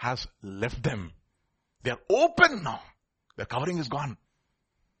defense has left them. They are open now. Their covering is gone.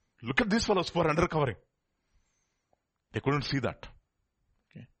 Look at these fellows who are under covering. They couldn't see that.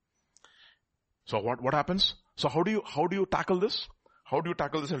 Okay. So what happens? So how do you tackle this? How do you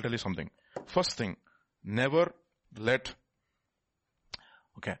tackle this? I'll tell you something. First thing, never let,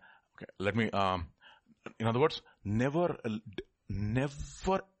 let me, in other words, never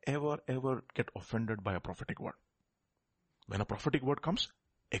ever get offended by a prophetic word. When a prophetic word comes,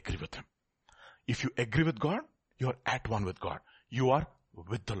 agree with him. If you agree with God, you are at one with God. You are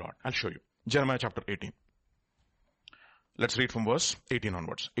with the Lord. I'll show you. Jeremiah chapter 18. Let's read from verse 18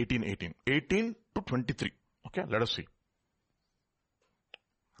 onwards. 18 to 23. Okay, let us see.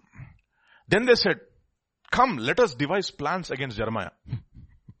 Then they said, come, let us devise plans against Jeremiah.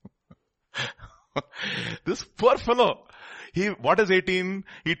 This poor fellow, what is 18?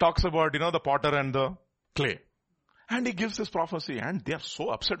 He talks about, the potter and the clay. And he gives this prophecy and they are so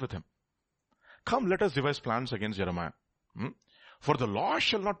upset with him. Come, let us devise plans against Jeremiah. For the law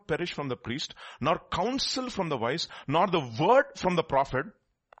shall not perish from the priest, nor counsel from the wise, nor the word from the prophet.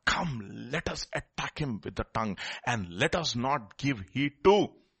 Come, let us attack him with the tongue, and let us not give heed to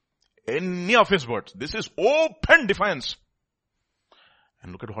any of his words. This is open defiance.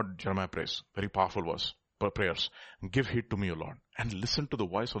 And look at what Jeremiah prays. Very powerful verse. Prayers. Give heed to me, O Lord, and listen to the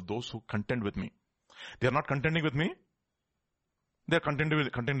voice of those who contend with me. They are not contending with me. They are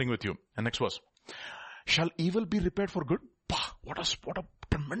contending with you. And next verse. Shall evil be repaired for good? What a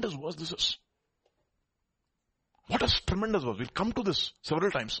tremendous verse this is. What a tremendous verse. We'll come to this several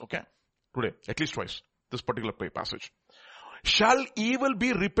times, okay? Today, at least twice. This particular passage. Shall evil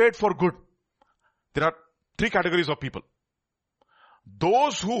be repaired for good? There are three categories of people.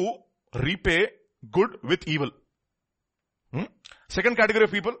 Those who repay good with evil. Second category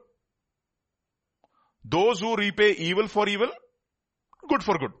of people, those who repay evil for evil, good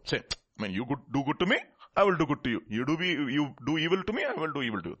for good. Say, you do good to me, I will do good to you. You do evil to me, I will do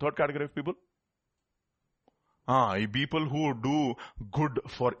evil to you. Third category of people, people who do good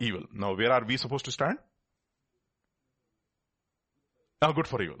for evil. Now, where are we supposed to stand? Good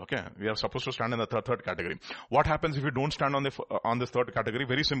for evil. Okay, we are supposed to stand in the third category. What happens if you don't stand on this third category?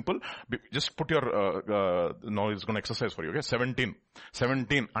 Very simple. Just put your now it's going to exercise for you. Okay, 17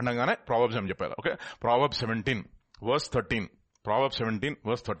 andangane Proverbs em cheppala. Okay, Proverbs 17 verse 13. Proverbs 17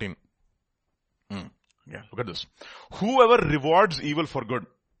 verse 13. Yeah, look at this. Whoever rewards evil for good,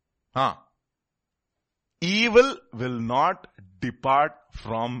 evil will not depart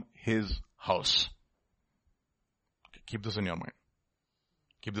from his house. Okay, keep this in your mind.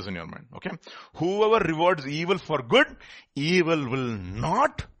 Keep this in your mind, okay? Whoever rewards evil for good, evil will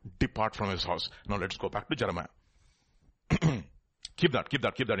not depart from his house. Now let's go back to Jeremiah. Keep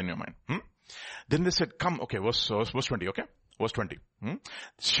that in your mind. Then they said, come, okay, verse 20, okay? Verse 20.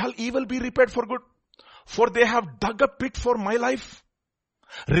 Shall evil be repaid for good? For they have dug a pit for my life.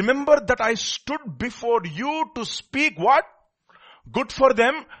 Remember that I stood before you to speak what? Good for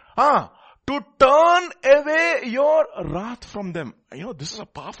them. To turn away your wrath from them. This is a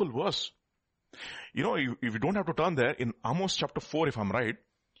powerful verse. If you don't have to turn there, in Amos chapter 4, if I'm right,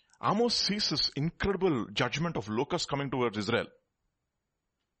 Amos sees this incredible judgment of locusts coming towards Israel.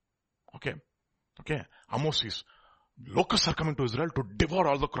 Okay. Amos sees locusts are coming to Israel to devour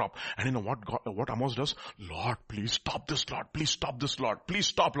all the crop. And what Amos does? Lord, please stop this, Lord. Please stop this, Lord. Please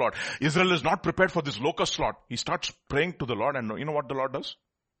stop, Lord. Israel is not prepared for this locust, Lord. He starts praying to the Lord, and you know what the Lord does?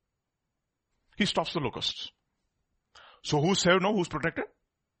 He stops the locusts. So who's saved now? Who's protected?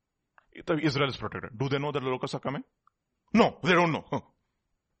 Israel is protected. Do they know that the locusts are coming? No, they don't know.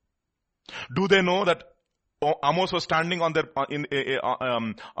 Do they know that Amos was standing on their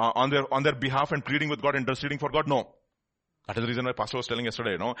behalf and pleading with God, interceding for God? No. That is the reason why Pastor was telling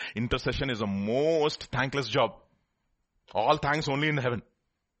yesterday, intercession is the most thankless job. All thanks only in heaven.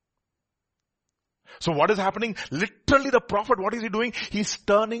 So what is happening? Literally the prophet, what is he doing? He's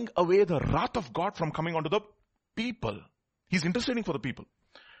turning away the wrath of God from coming onto the people. He's interceding for the people.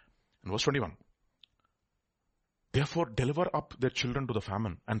 In verse 21. Therefore deliver up their children to the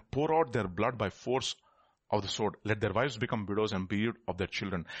famine and pour out their blood by force of the sword. Let their wives become widows and bereaved of their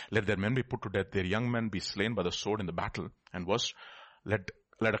children. Let their men be put to death, their young men be slain by the sword in the battle. And verse, let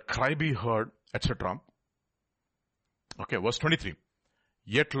a cry be heard, etc. Okay, verse 23.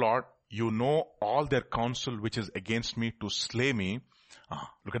 Yet Lord, you know all their counsel which is against me to slay me.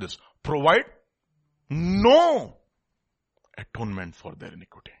 Look at this. Provide no atonement for their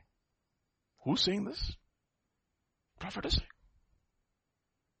iniquity. Who's saying this? Prophet is saying.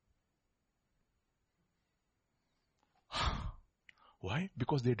 Why?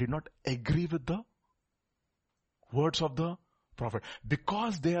 Because they did not agree with the words of the prophet.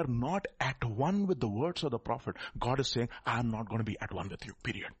 Because they are not at one with the words of the prophet, God is saying, I am not going to be at one with you.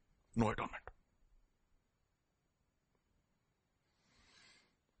 Period. No atonement.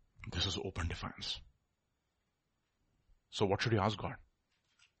 This is open defiance. So what should you ask God?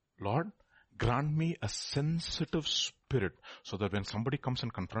 Lord, grant me a sensitive spirit so that when somebody comes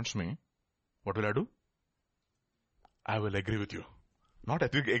and confronts me, what will I do? I will agree with you. Not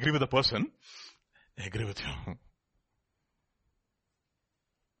agree with the person, agree with you.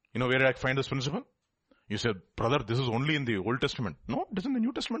 You know where I find this principle? You say, brother, this is only in the Old Testament. No, it is in the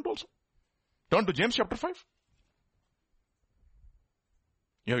New Testament also. Turn to James chapter 5.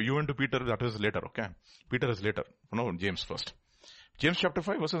 Yeah, you went to Peter, that is later, okay? Peter is later. No, James first. James chapter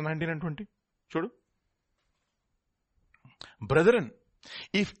 5 verses 19 and 20. Should you? Brethren,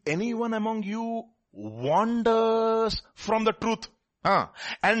 if anyone among you wanders from the truth,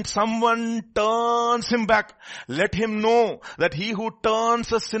 and someone turns him back, let him know that he who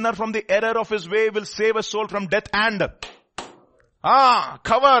turns a sinner from the error of his way will save a soul from death and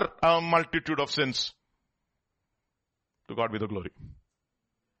cover a multitude of sins. To God be the glory.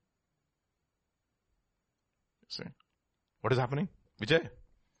 See, what is happening? Vijay,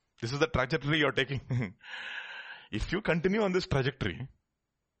 this is the trajectory you're taking. If you continue on this trajectory,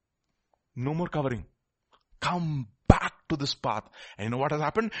 no more covering. Come back to this path. And you know what has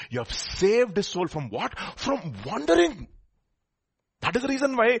happened? You have saved his soul from what? From wandering. That is the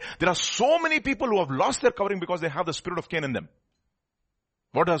reason why there are so many people who have lost their covering because they have the spirit of Cain in them.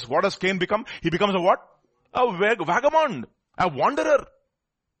 What does Cain become? He becomes a what? A vagabond. A wanderer.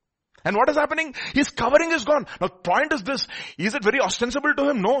 And what is happening? His covering is gone. Now the point is this. Is it very ostensible to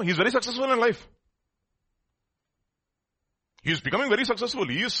him? No. He's very successful in life. He is becoming very successful.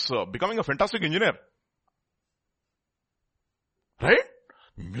 He is becoming a fantastic engineer. Right?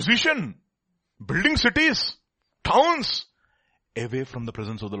 Musician. Building cities. Towns. Away from the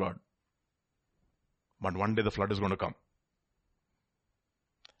presence of the Lord. But one day the flood is going to come.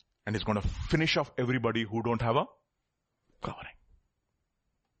 And it's going to finish off everybody who don't have a covering.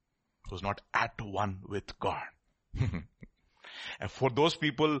 Who's not at one with God. And for those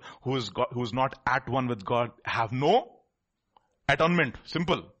people who's not at one with God, have no atonement.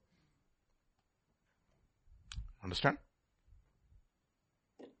 Simple. Understand?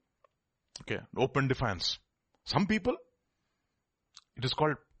 Okay. Open defiance. Some people, it is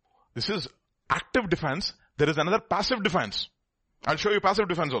called, this is active defiance. There is another passive defiance. I'll show you passive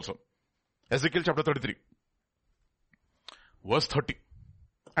defiance also. Ezekiel chapter 33. Verse 30.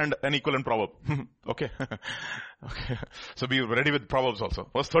 And an equivalent proverb. Okay. Okay. So be ready with proverbs also.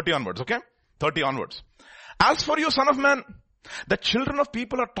 Verse 30 onwards, okay? 30 onwards. As for you, son of man, the children of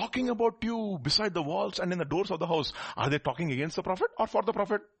people are talking about you beside the walls and in the doors of the house. Are they talking against the prophet or for the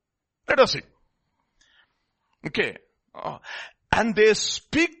prophet? Let us see. Okay. And they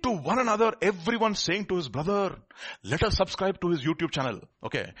speak to one another, everyone saying to his brother, let us subscribe to his YouTube channel.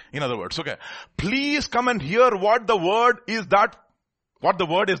 Okay. In other words, okay. Please come and hear what the word is that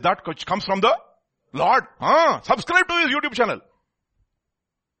which comes from the Lord. Subscribe to his YouTube channel.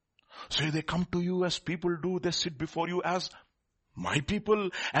 So they come to you as people do. They sit before you as my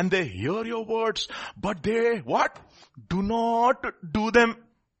people and they hear your words, but they what? Do not do them.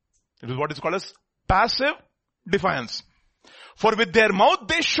 It is what is called as passive defiance. For with their mouth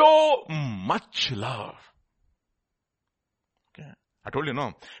they show much love. Okay. I told you,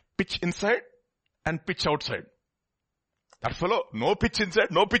 no. Pitch inside and pitch outside. That fellow, no pitch inside,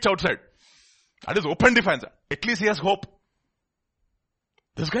 no pitch outside. That is open defiance. At least he has hope.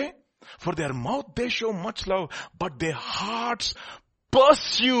 This guy, for their mouth they show much love, but their hearts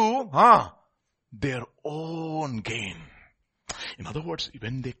pursue their own gain. In other words,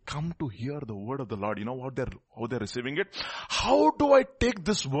 when they come to hear the word of the Lord, you know how they're receiving it? How do I take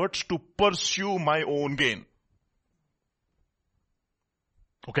these words to pursue my own gain?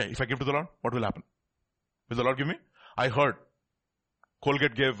 Okay, if I give to the Lord, what will happen? Will the Lord give me? I heard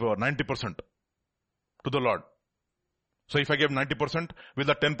Colgate gave 90% to the Lord. So if I give 90%, will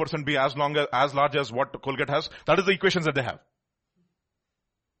the 10% be as large as what Colgate has? That is the equations that they have.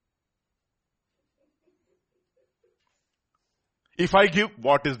 If I give,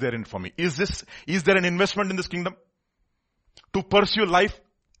 what is there in for me? Is there an investment in this kingdom? To pursue life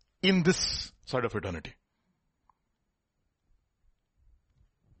in this side of eternity.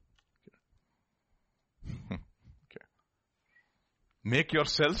 Okay. Make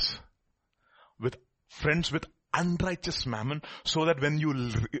yourselves with friends with unrighteous mammon, so that when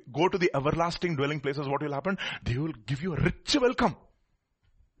you go to the everlasting dwelling places, what will happen? They will give you a rich welcome.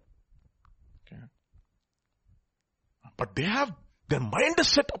 Okay. But their mind is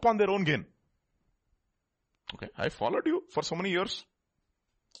set upon their own gain. Okay, I followed you for so many years.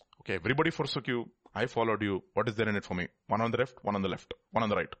 Okay, everybody forsook you. I followed you. What is there in it for me? One on the left, one on the left, one on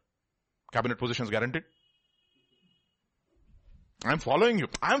the right. Cabinet positions guaranteed. I'm following you.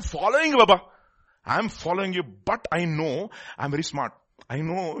 Baba. I'm following you, but I know I'm very smart. I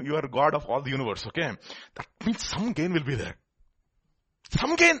know you are God of all the universe, okay? That means some gain will be there.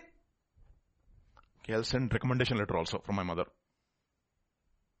 Some gain. Okay, I'll send recommendation letter also from my mother.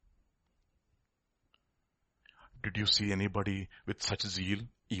 Did you see anybody with such zeal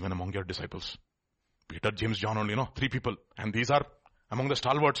even among your disciples? Peter, James, John only, 3 people. And these are among the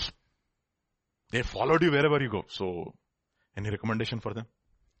stalwarts. They followed you wherever you go. So, any recommendation for them?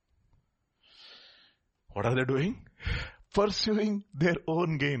 What are they doing? Pursuing their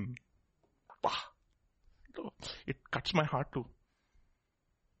own gain. It cuts my heart too.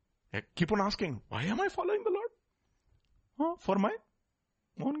 I keep on asking, why am I following the Lord? For my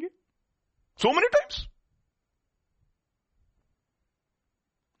own gain. So many times.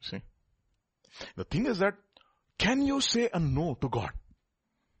 See, the thing is that, can you say a no to God?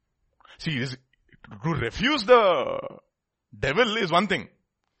 See, to refuse the devil is one thing.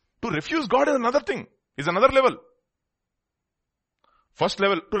 To refuse God is another thing, is another level. First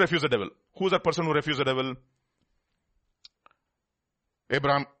level, to refuse the devil. Who is that person who refused the devil?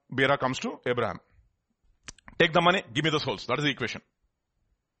 Bera comes to Abraham. Take the money, give me the souls. That is the equation.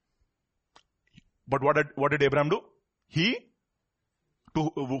 But what did Abraham do? To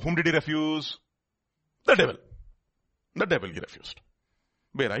whom did he refuse? The devil. The devil he refused.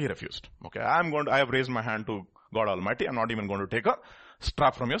 Bera, he refused. Okay, I have raised my hand to God Almighty. I'm not even going to take a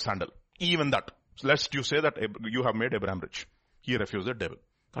strap from your sandal. Even that. Lest you say that you have made Abraham rich. He refused the devil.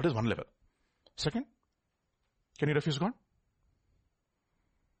 That is one level. Second, can you refuse God?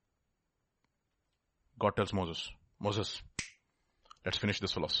 God tells Moses, Moses, let's finish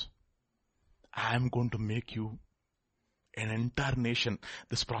this fellows. I am going to make you an entire nation.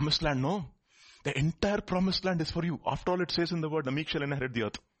 This promised land, no. The entire promised land is for you. After all, it says in the word, the meek shall inherit the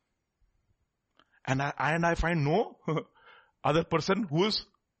earth. And I find no other person who is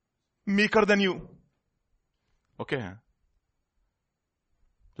meeker than you. Okay.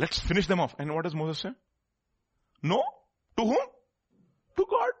 Let's finish them off. And what does Moses say? No. To whom? To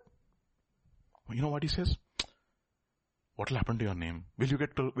God. You know what he says? What will happen to your name? Will you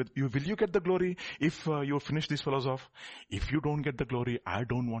get the glory if you finish these fellows off? If you don't get the glory, I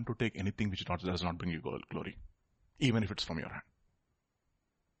don't want to take anything which does not bring you glory. Even if it's from your hand.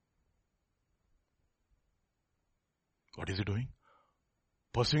 What is he doing?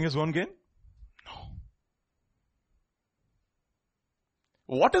 Pursuing his own gain? No.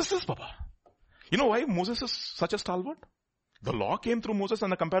 What is this, Papa? You know why Moses is such a stalwart? The law came through Moses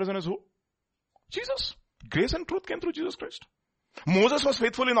and the comparison is who? Jesus. Grace and truth came through Jesus Christ. Moses was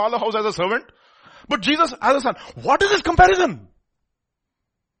faithful in all the house as a servant, but Jesus as a son. What is this comparison?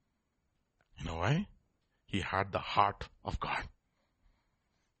 You know why? He had the heart of God.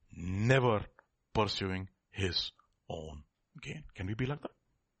 Never pursuing his own gain. Can we be like that?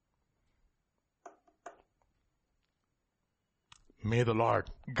 May the Lord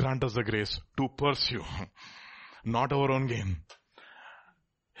grant us the grace to pursue, not our own gain.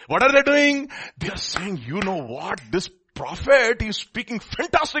 What are they doing? They are saying, you know what? This prophet is speaking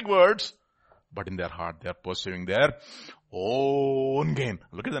fantastic words, but in their heart they are pursuing their own gain.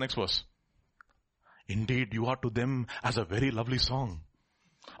 Look at the next verse. Indeed, you are to them as a very lovely song,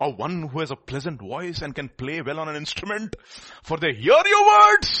 or one who has a pleasant voice and can play well on an instrument, for they hear your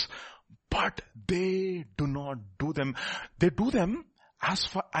words, but they do not do them. They do them as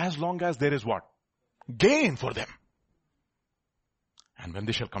long as there is what? Gain for them. And when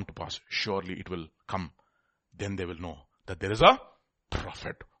they shall come to pass, surely it will come. Then they will know that there is a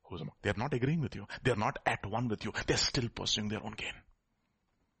prophet who is among. They are not agreeing with you. They are not at one with you. They are still pursuing their own gain.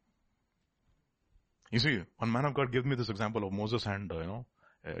 You see, one man of God gave me this example of Moses and,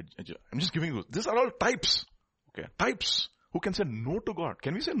 I'm just giving you, these are all types. Okay, types who can say no to God.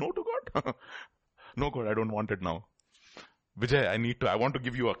 Can we say no to God? No, God, I don't want it now. Vijay, I want to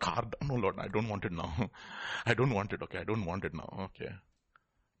give you a card. No, Lord, I don't want it now. I don't want it. Okay, I don't want it now. Okay.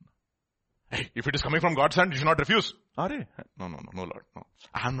 Hey, if it is coming from God's hand, you should not refuse. No, Lord, no.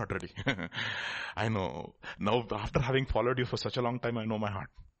 I am not ready. I know. Now, after having followed you for such a long time, I know my heart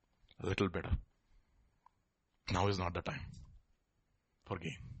a little better. Now is not the time for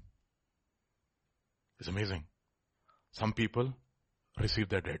gain. It's amazing. Some people receive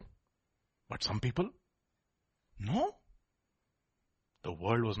their dead. But some people, no. The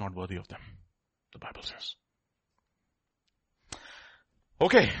world was not worthy of them, the Bible says.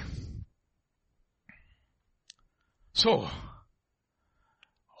 Okay. So,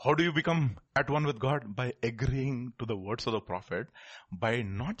 how do you become at one with God? By agreeing to the words of the prophet, by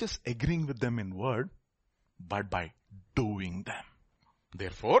not just agreeing with them in word, but by doing them.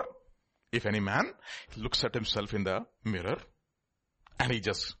 Therefore, if any man looks at himself in the mirror and he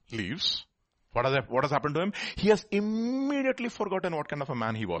just leaves, what has happened to him? He has immediately forgotten what kind of a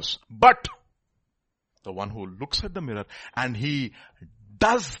man he was. But the one who looks at the mirror and he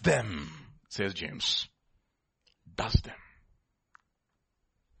does them, says James, does them.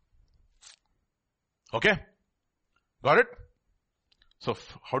 Okay? Got it? So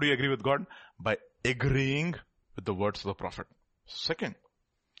how do you agree with God? By agreeing with the words of the prophet. Second,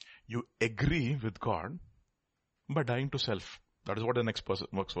 you agree with God by dying to self. That is what the next verse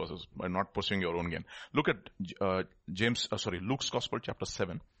is, by not pursuing your own gain. Look at Luke's Gospel chapter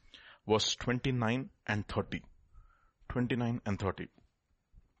 7, verse 29 and 30. 29 and 30.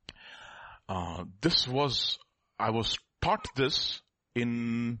 I was taught this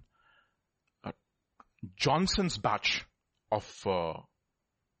in Johnson's batch of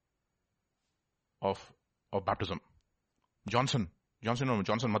baptism. Johnson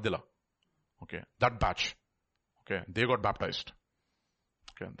Madila. Okay, that batch. Okay, they got baptized.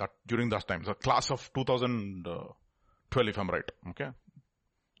 Okay, that during that time, the class of 2012, if I'm right. Okay,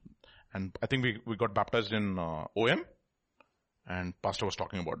 and I think we got baptized in OM, and pastor was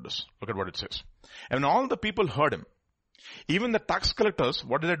talking about this. Look at what it says. And when all the people heard him, even the tax collectors,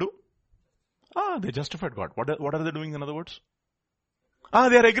 what did they do? They justified God. What are they doing in other words?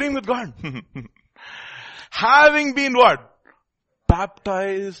 They are agreeing with God. Having been what?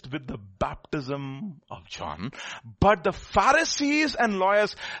 Baptized with the baptism of John. But the Pharisees and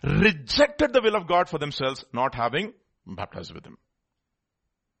lawyers rejected the will of God for themselves, not having baptized with him.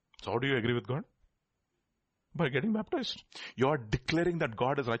 So how do you agree with God? By getting baptized. You are declaring that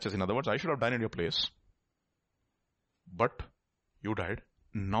God is righteous. In other words, I should have died in your place. but you died.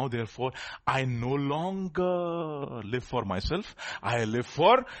 Now therefore, I no longer live for myself. I live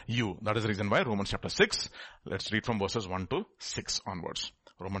for you. That is the reason why Romans chapter 6. Let's read from verses 1 to 6 onwards.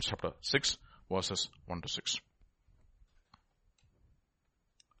 Romans chapter 6 verses 1 to 6.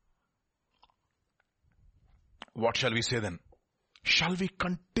 What shall we say then? Shall we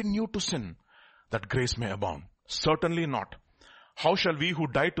continue to sin that grace may abound? Certainly not. How shall we who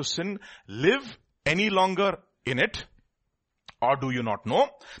died to sin live any longer in it? Or do you not know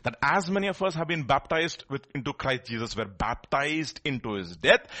that as many of us have been baptized into Christ Jesus were baptized into his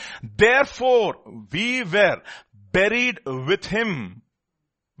death? Therefore, we were buried with him.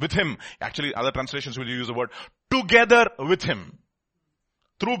 With him. Actually, other translations will use the word together with him.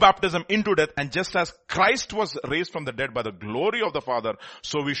 Through baptism into death, and just as Christ was raised from the dead by the glory of the Father,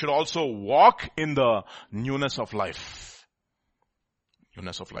 so we should also walk in the newness of life.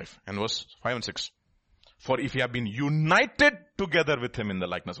 Newness of life. And verse 5 and 6. For if we have been united together with him in the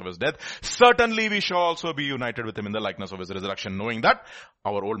likeness of his death, certainly we shall also be united with him in the likeness of his resurrection, knowing that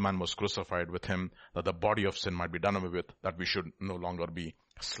our old man was crucified with him, that the body of sin might be done away with, that we should no longer be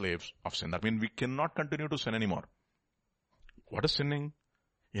slaves of sin. That means we cannot continue to sin anymore. What is sinning?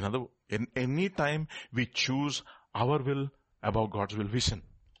 In any time we choose our will above God's will, we sin.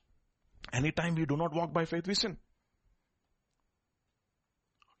 Anytime we do not walk by faith, we sin.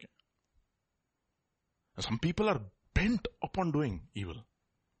 Okay. Some people are bent upon doing evil.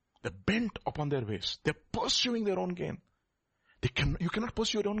 They're bent upon their ways. They're pursuing their own gain. You cannot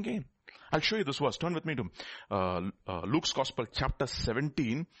pursue your own gain. I'll show you this verse. Turn with me to Luke's Gospel, chapter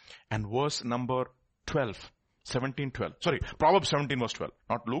 17 and verse number 12. 17:12. Sorry, Proverbs 17 verse 12.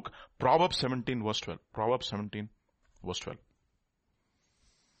 Not Luke. Proverbs 17 verse 12. Proverbs 17 verse 12.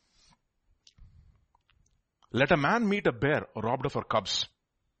 Let a man meet a bear robbed of her cubs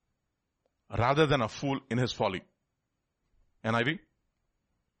rather than a fool in his folly. NIV.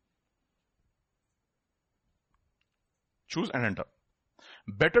 Choose and enter.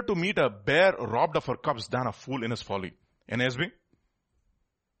 Better to meet a bear robbed of her cubs than a fool in his folly. NASB.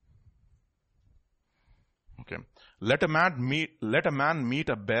 Okay. Let a man meet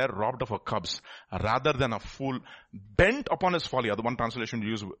a bear robbed of her cubs rather than a fool bent upon his folly. Other one translation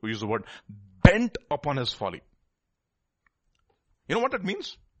use the word bent upon his folly. You know what it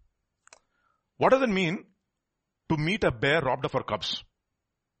means? What does it mean to meet a bear robbed of her cubs?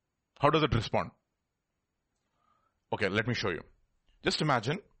 How does it respond? Okay, let me show you. Just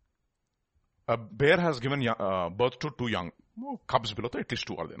imagine a bear has given birth to two young cubs below, at least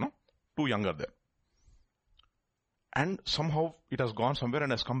two are there, no? Two young are there. And somehow it has gone somewhere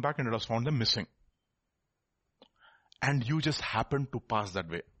and has come back and it has found them missing. And you just happen to pass that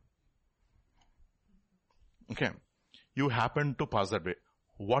way. Okay. You happen to pass that way.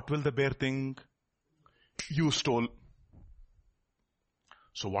 What will the bear think? You stole.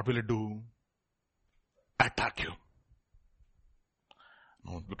 So what will it do? Attack you.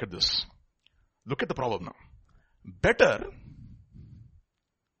 Now look at this. Look at the proverb now. Better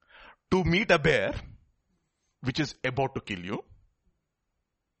to meet a bear which is about to kill you,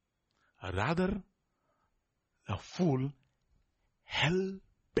 rather a fool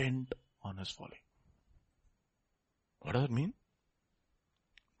hell-bent on his folly. What does it mean?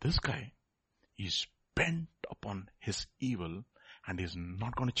 This guy is bent upon his evil and is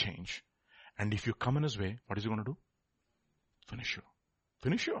not going to change. And if you come in his way, what is he going to do? Finish you.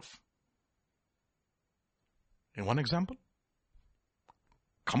 Finish you off. In one example,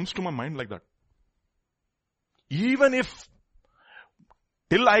 comes to my mind like that. Even if,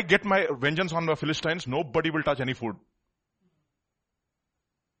 till I get my vengeance on the Philistines, nobody will touch any food.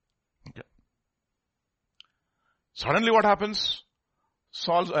 Okay. Suddenly what happens?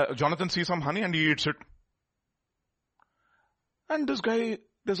 Jonathan sees some honey and he eats it. And this guy,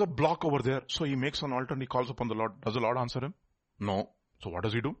 there's a block over there. So he makes an altar and he calls upon the Lord. Does the Lord answer him? No. So what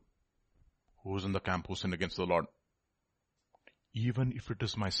does he do? Who's in the camp who sinned against the Lord? Even if it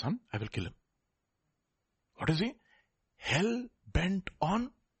is my son, I will kill him. What is he? Hell bent on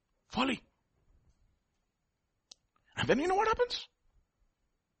folly. And then you know what happens?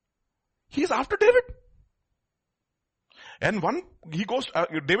 He's after David. And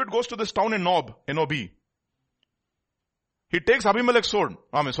David goes to this town in Nob, N-O-B. He takes Abimelech's sword.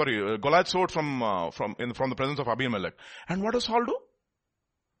 Goliath's sword from the presence of Abimelech. And what does Saul do?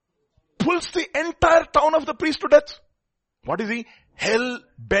 Pulls the entire town of the priest to death. What is he? Hell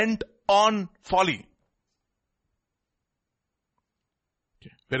bent on folly.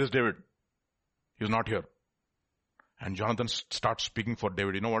 Okay. Where is David? He's not here. And Jonathan starts speaking for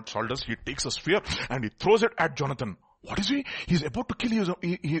David. You know what Saul does? He takes a spear and he throws it at Jonathan. What is he? He's about to kill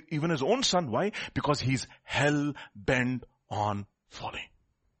even his own son. Why? Because he's hell bent on folly.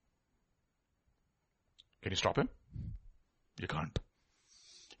 Can you stop him? You can't.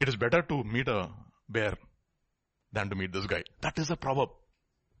 It is better to meet a bear than to meet this guy. That is a proverb.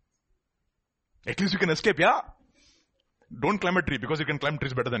 At least you can escape, yeah? Don't climb a tree because you can climb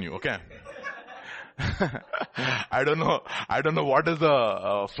trees better than you, okay? I don't know what is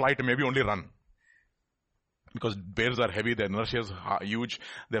the flight, maybe only run. Because bears are heavy, their inertia is huge,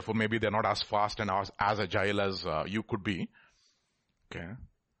 therefore maybe they're not as fast and as agile as you could be. Okay.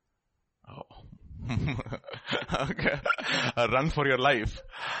 Oh. Okay. Run for your life.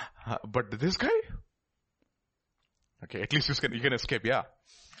 But this guy? Okay, at least you can escape, yeah.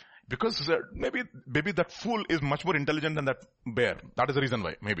 Because maybe that fool is much more intelligent than that bear. That is the reason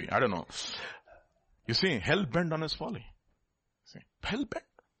why, maybe. I don't know. You see, hell bent on his folly. See, hell bent.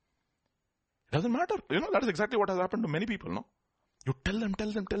 Doesn't matter. That is exactly what has happened to many people, no? You tell them.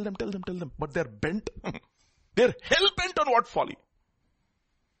 But they're bent. They're hell bent on what folly?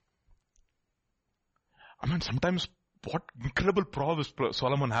 I mean, sometimes what incredible proverbs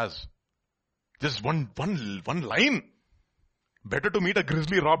Solomon has. Just one line. Better to meet a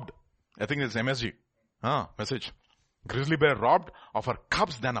grizzly robbed. I think it's MSG. Message. Grizzly bear robbed of her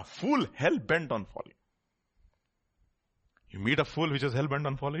cubs than a fool hell bent on folly. You meet a fool which is hell bent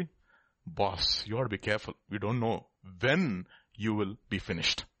on folly? Boss, you ought to be careful. We don't know when you will be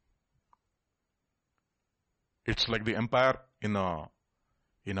finished. It's like the umpire in a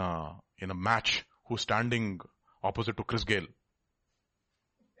match who's standing opposite to Chris Gayle.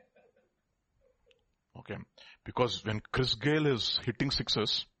 Okay. Because when Chris Gayle is hitting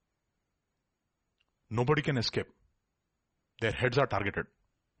sixes, nobody can escape. Their heads are targeted.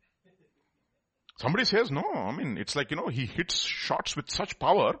 Somebody says, no, I mean, it's like, he hits shots with such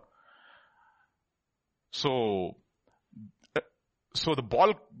power. So the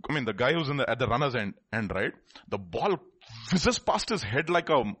ball, I mean, the guy who's at the runner's end, right? The ball whizzes past his head like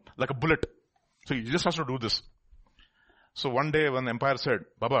a bullet. So he just has to do this. So one day when the umpire said,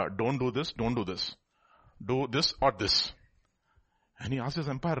 Baba, don't do this. Do this or this. And he asked his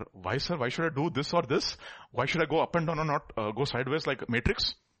umpire, why sir, why should I do this or this? Why should I go up and down or not go sideways like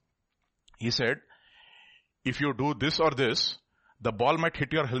Matrix? He said, if you do this or this, the ball might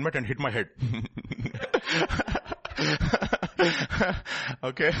hit your helmet and hit my head.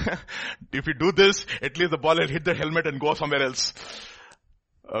 Okay. If you do this, at least the ball will hit the helmet and go somewhere else.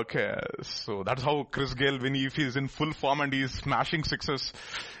 Okay, so that's how Chris Gayle, if he's in full form and he's smashing sixes,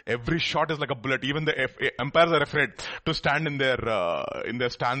 every shot is like a bullet. Even the umpires are afraid to stand in their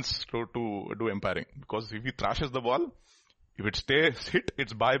stands to do umpiring. Because if he thrashes the ball, if it stays hit,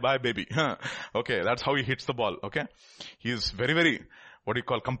 it's bye-bye baby. Okay, that's how he hits the ball, okay. He's very, very, what do you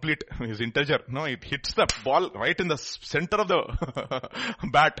call, complete. He's integer. No, it hits the ball right in the center of the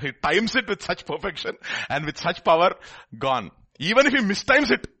bat. He times it with such perfection and with such power, gone. Even if he mistimes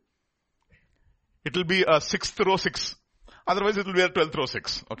it, it will be a 6th row 6. Otherwise it will be a 12th row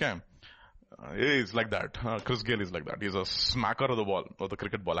 6. Okay. He's like that. Chris Gayle is like that. He's a smacker of the ball, of the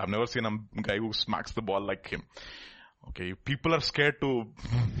cricket ball. I've never seen a guy who smacks the ball like him. Okay. People are scared to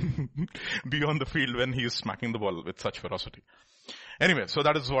be on the field when he is smacking the ball with such ferocity. Anyway, so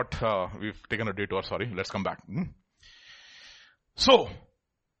that is what we've taken a detour. Sorry. Let's come back. So,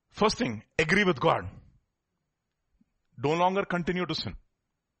 first thing, agree with God. No longer continue to sin.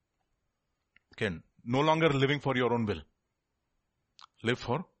 Okay. No longer living for your own will. Live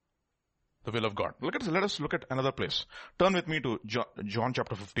for the will of God. Let us look at another place. Turn with me to John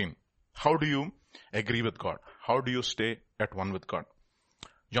chapter 15. How do you agree with God? How do you stay at one with God?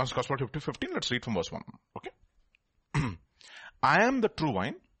 John's Gospel chapter 15. Let's read from verse 1. Okay. I am the true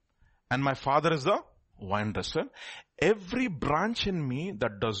vine and my Father is the vine dresser. Every branch in me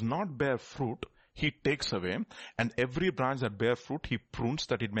that does not bear fruit, He takes away, and every branch that bears fruit, He prunes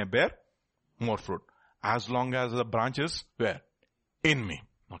that it may bear more fruit. As long as the branch is where? In me.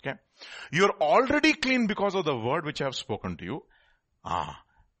 Okay. You're already clean because of the word which I have spoken to you.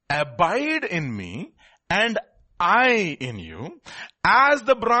 Abide in me and I in you. As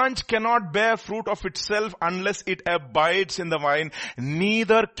the branch cannot bear fruit of itself unless it abides in the vine,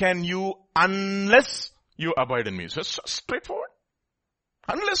 neither can you unless you abide in me. So it's straightforward.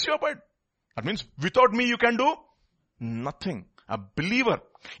 Unless you abide. That means without me you can do nothing. A believer,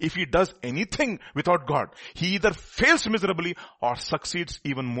 if he does anything without God, he either fails miserably or succeeds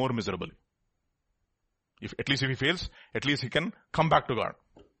even more miserably. At least if he fails, at least he can come back to God.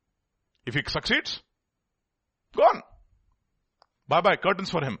 If he succeeds, gone. Bye-bye, curtains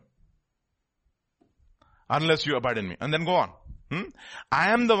for him. Unless you abide in me. And then go on.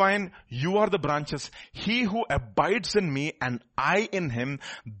 I am the vine, you are the branches. He who abides in me and I in him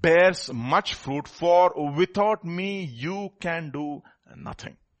bears much fruit, for without me you can do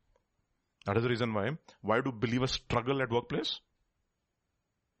nothing. That is the reason why do believers struggle at workplace?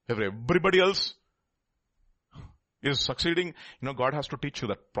 Everybody else is succeeding. God has to teach you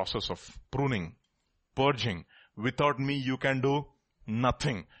that process of pruning, purging. Without me you can do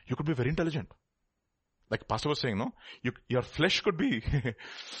nothing. You could be very intelligent. Like Pastor was saying, no? Your flesh could be,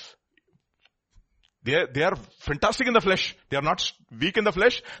 they are fantastic in the flesh. They are not weak in the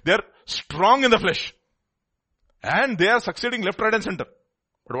flesh. They are strong in the flesh. And they are succeeding left, right and center.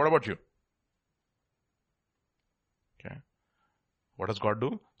 But what about you? Okay. What does God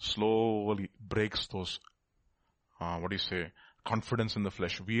do? Slowly breaks those, confidence in the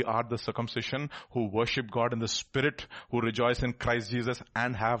flesh. We are the circumcision who worship God in the spirit, who rejoice in Christ Jesus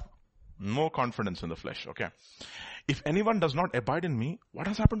and have no confidence in the flesh. Okay. If anyone does not abide in me, what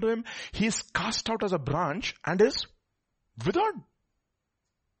has happened to him? He is cast out as a branch and is withered.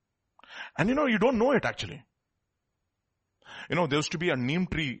 And you don't know it actually. There used to be a neem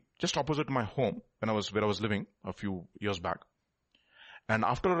tree just opposite my home where I was living a few years back. And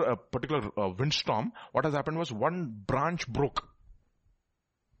after a particular windstorm, what has happened was one branch broke.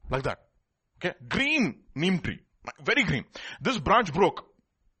 Like that. Okay. Green neem tree. Very green. This branch broke.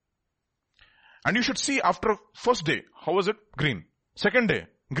 And you should see after first day, how was it? Green. Second day,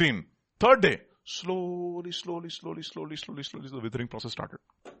 green. Third day, slowly, the withering process started.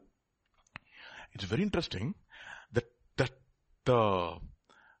 It's very interesting that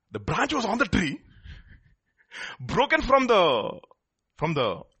the branch was on the tree, broken from the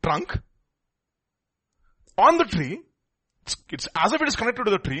trunk, on the tree. It's as if it is connected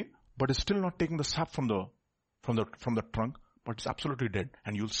to the tree, but it's still not taking the sap from the trunk. But it's absolutely dead.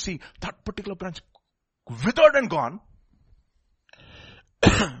 And you'll see that particular branch withered and gone.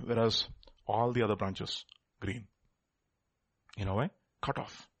 Whereas all the other branches, green. In a way, cut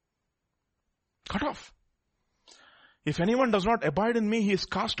off. Cut off. If anyone does not abide in me, he is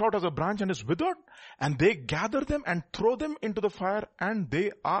cast out as a branch and is withered. And they gather them and throw them into the fire and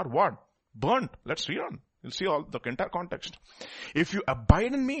they are what? Burnt. Let's read on. You'll see all the entire context. If you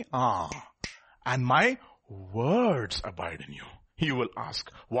abide in me, and my words abide in you, you will ask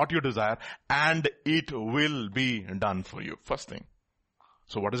what you desire and it will be done for you. First thing.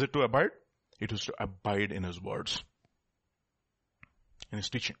 So what is it to abide? It is to abide in his words. In his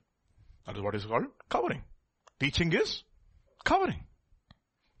teaching. That is what is called covering. Teaching is covering.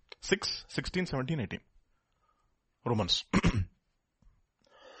 6, 16, 17, 18. Romans.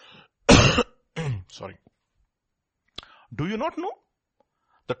 Sorry. Do you not know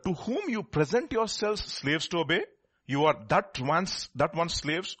that to whom you present yourselves slaves to obey, you are that one's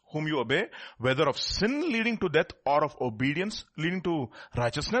slaves whom you obey, whether of sin leading to death or of obedience leading to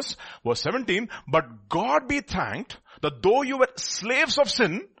righteousness. Verse 17, but God be thanked that though you were slaves of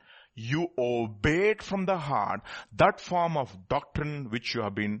sin, you obeyed from the heart that form of doctrine which you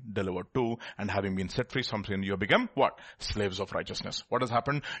have been delivered to, and having been set free from sin, you have become what? Slaves of righteousness. What has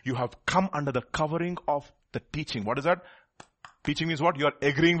happened? You have come under the covering of the teaching. What is that? Teaching means what? You are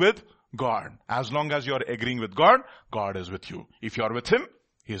agreeing with God. As long as you are agreeing with God, God is with you. If you are with him,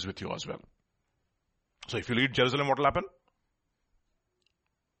 he is with you as well. So if you leave Jerusalem, what will happen?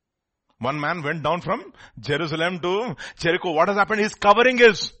 One man went down from Jerusalem to Jericho. What has happened? His covering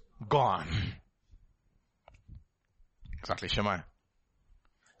is gone. Exactly, Shemaiah.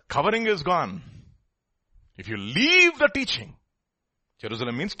 Covering is gone. If you leave the teaching,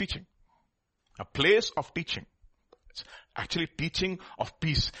 Jerusalem means teaching. A place of teaching. It's actually teaching of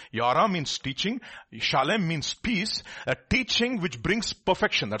peace. Yara means teaching. Shalem means peace. A teaching which brings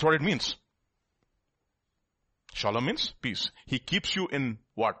perfection. That's what it means. Shalom means peace. He keeps you in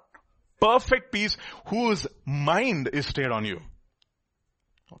what? Perfect peace, whose mind is stayed on you.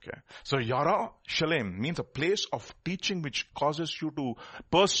 Okay. So Yara Shalem means a place of teaching which causes you to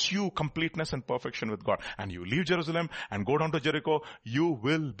pursue completeness and perfection with God. And you leave Jerusalem and go down to Jericho, you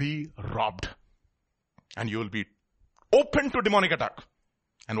will be robbed. And you will be open to demonic attack.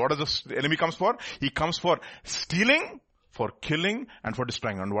 And what does the enemy comes for? He comes for stealing, for killing, and for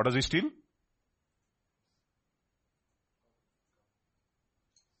destroying. And what does he steal?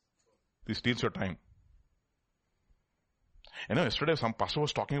 He steals your time. Yesterday some pastor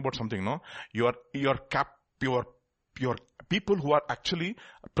was talking about something, no? Your people who are actually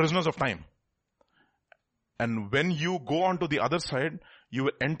prisoners of time. And when you go on to the other side, you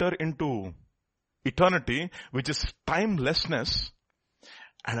will enter into eternity, which is timelessness.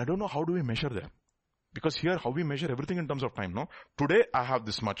 And I don't know how do we measure that. Because here, how we measure everything in terms of time, no? Today, I have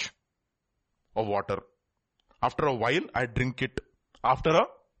this much of water. After a while, I drink it. After a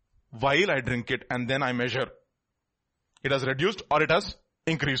while, I drink it and then I measure. It has reduced or it has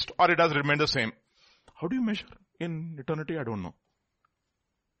increased or it has remained the same. How do you measure in eternity? I don't know.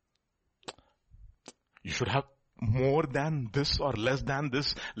 You should have more than this or less than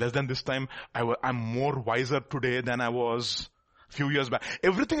this time. I'm more wiser today than I was few years back.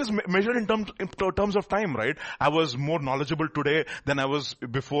 Everything is measured in terms of time, right? I was more knowledgeable today than I was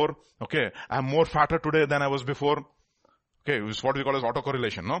before. Okay. I'm more fatter today than I was before. Okay, it's what we call as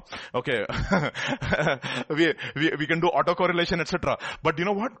autocorrelation, no? Okay. we can do autocorrelation, etc. But you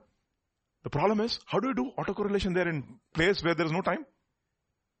know what? The problem is, how do you do autocorrelation there in place where there is no time?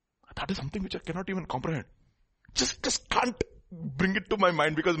 That is something which I cannot even comprehend. Just can't bring it to my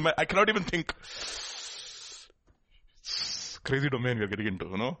mind because I cannot even think. It's crazy domain we are getting into,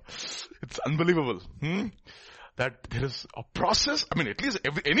 you know? It's unbelievable. That there is a process. I mean, at least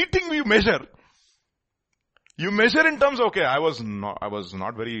anything we measure, you measure in terms of, okay, I was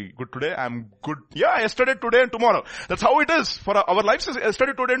not very good today. I'm good. Yeah, yesterday, today and tomorrow. That's how it is for our lives is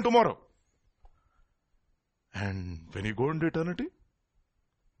yesterday, today and tomorrow. And when you go into eternity,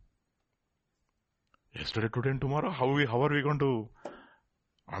 yesterday, today and tomorrow, how are we going to,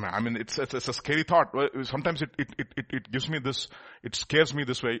 I mean, it's a scary thought. Sometimes it gives me this, it scares me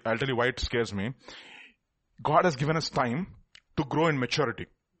this way. I'll tell you why it scares me. God has given us time to grow in maturity.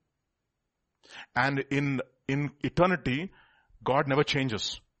 And in eternity, God never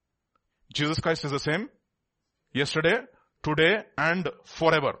changes. Jesus Christ is the same yesterday, today, and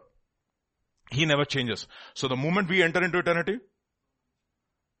forever. He never changes. So the moment we enter into eternity,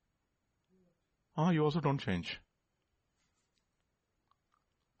 you also don't change.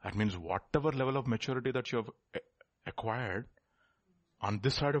 That means whatever level of maturity that you have acquired on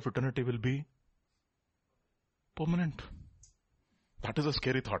this side of eternity will be permanent. That is a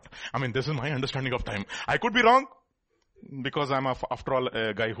scary thought. I mean, this is my understanding of time. I could be wrong because I'm after all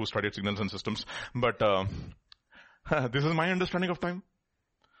a guy who studied signals and systems. But this is my understanding of time.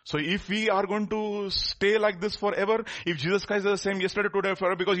 So if we are going to stay like this forever, if Jesus Christ is the same yesterday, today,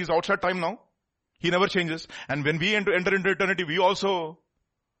 forever, because he's outside time now, he never changes. And when we enter into eternity, we also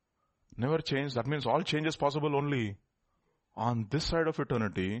never change. That means all change is possible only on this side of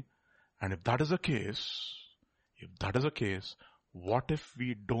eternity. And if that is the case, what if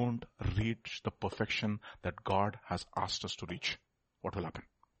we don't reach the perfection that God has asked us to reach? What will happen?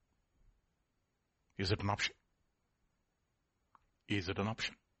 Is it an option? Is it an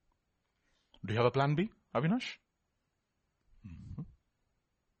option? Do you have a plan B, Avinash? Mm-hmm.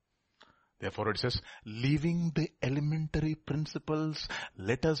 Therefore it says, leaving the elementary principles,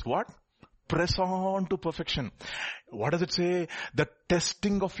 let us what? Press on to perfection. What does it say? The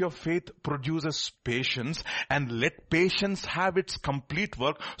testing of your faith produces patience, and let patience have its complete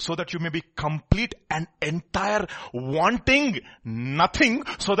work so that you may be complete and entire, wanting nothing,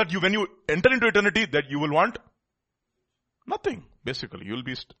 so that when you enter into eternity, that you will want nothing. Basically, you will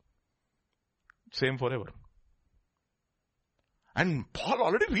be same forever. And Paul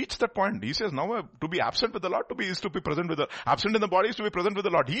already reached that point. He says now to be absent with the Lord is to be present with the, absent in the body is to be present with the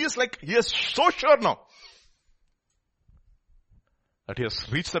Lord. He is so sure now that he has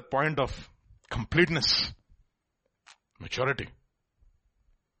reached that point of completeness, maturity.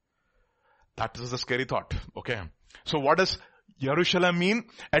 That is a scary thought. Okay. So what does Jerusalem mean?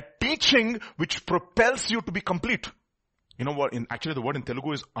 A teaching which propels you to be complete. You know what? Actually the word in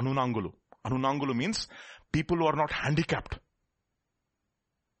Telugu is Anunangulu. Anunangulu means people who are not handicapped.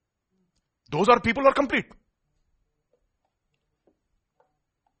 Those are people who are complete.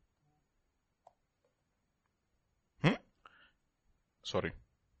 Sorry.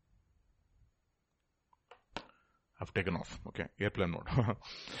 I've taken off. Okay. Airplane mode.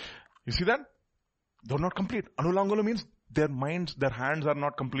 You see that? They're not complete. Anulangulu means their minds, their hands are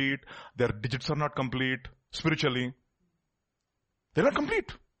not complete. Their digits are not complete spiritually. They're not complete.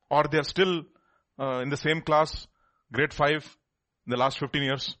 Or they're still in the same class, grade 5, in the last 15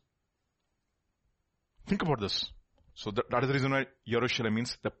 years. Think about this. So that is the reason why Jerusalem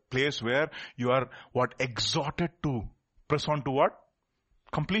means the place where you are what? Exhorted to press on to what?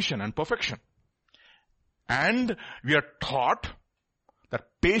 Completion and perfection. And we are taught that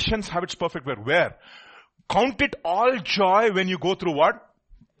patience have its perfect work. Where? Count it all joy when you go through what?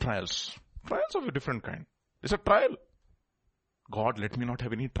 Trials. Trials of a different kind. It's a trial. God, let me not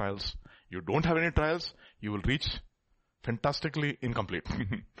have any trials. You don't have any trials, you will reach fantastically incomplete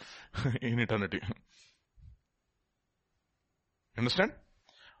in eternity. Understand?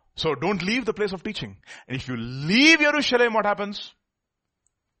 So don't leave the place of teaching. And if you leave Jerusalem, what happens?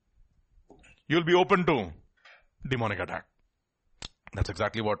 You'll be open to demonic attack. That's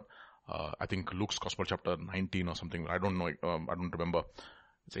exactly what I think Luke's Gospel chapter 19 or something. I don't know. I don't remember.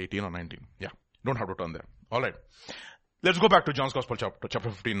 It's 18 or 19. Yeah. Don't have to turn there. Alright. Let's go back to John's Gospel chapter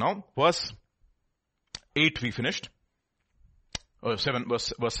 15 now. Verse 8 we finished. Verse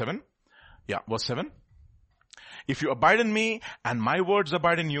 7. Yeah, verse 7. If you abide in me and my words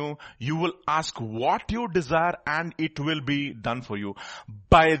abide in you, you will ask what you desire and it will be done for you.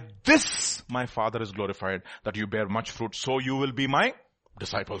 By this my Father is glorified, that you bear much fruit, so you will be my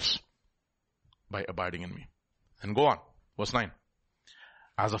disciples. By abiding in me. And go on. Verse 9.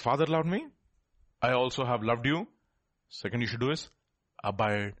 As the Father loved me, I also have loved you. Second you should do is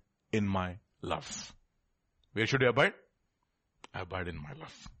abide in my love. Where should you abide? Abide in my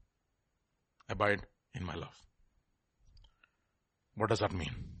love. Abide in my love. What does that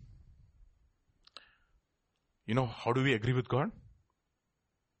mean? You know, how do we agree with God?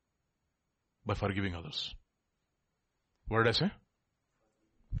 By forgiving others. What did I say?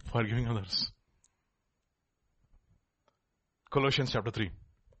 Forgiving others. Colossians chapter 3,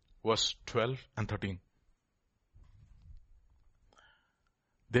 verse 12 and 13.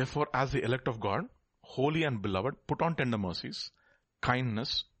 Therefore, as the elect of God, holy and beloved, put on tender mercies,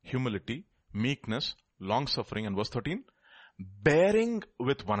 kindness, humility, meekness, long-suffering, and verse 13, bearing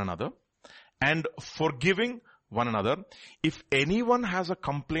with one another and forgiving one another. If anyone has a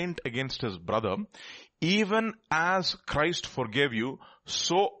complaint against his brother, even as Christ forgave you,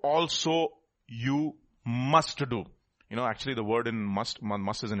 so also you must do. You know, actually the word in must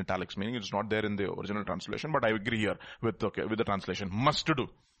is in italics, meaning it's not there in the original translation, but I agree here with the translation. Must do.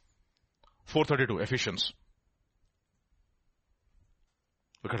 432, Ephesians.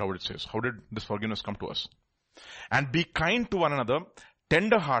 Look at how it says. How did this forgiveness come to us? And be kind to one another,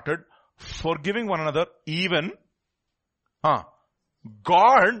 tender-hearted, forgiving one another, even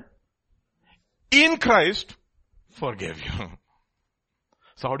God in Christ forgave you.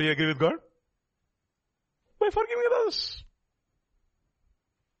 So how do you agree with God? By forgiving others.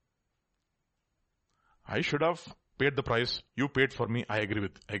 I should have paid the price. You paid for me. I agree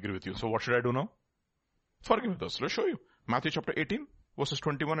with you. So what should I do now? Forgive others. Let's show you. Matthew chapter 18, verses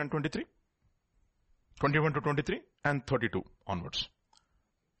 21 and 23. 21 to 23 and 32 onwards.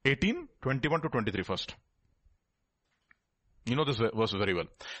 18, 21 to 23 first. You know this verse very well.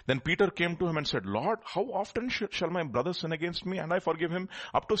 Then Peter came to him and said, Lord, how often shall my brother sin against me and I forgive him?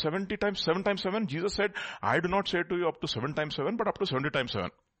 Up to 70 times, 7 times 7? Jesus said, I do not say to you up to 7 times 7, but up to 70 times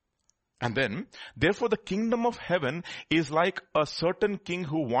 7. And then, therefore the kingdom of heaven is like a certain king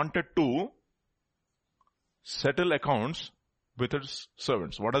who wanted to settle accounts with his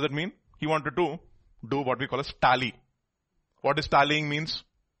servants. What does it mean? He wanted to do what we call as tally. What is tallying means?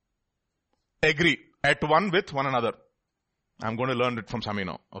 Agree at one with one another. I'm going to learn it from Sami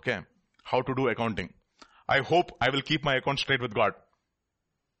now. Okay. How to do accounting. I hope I will keep my account straight with God.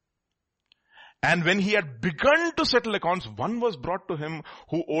 And when he had begun to settle accounts, one was brought to him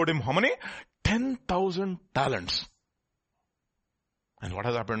who owed him how many? 10,000 talents. And what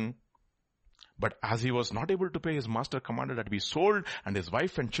has happened? But as he was not able to pay, his master commanded that he be sold and his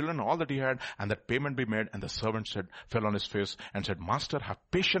wife and children, all that he had, and that payment be made. And the servant fell on his face and said, Master, have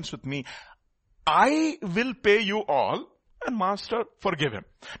patience with me. I will pay you all. And master forgave him.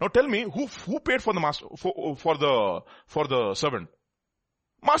 Now tell me, who paid for the master, for the servant?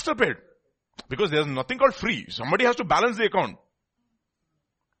 Master paid. Because there's nothing called free. Somebody has to balance the account.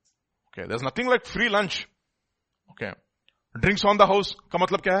 Okay, there's nothing like free lunch. Okay. Drinks on the house, ka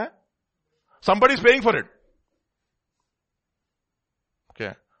matlab kya hai? Somebody is paying for it.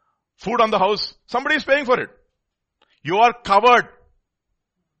 Okay. Food on the house, somebody is paying for it. You are covered.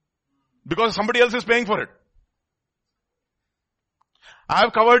 Because somebody else is paying for it. I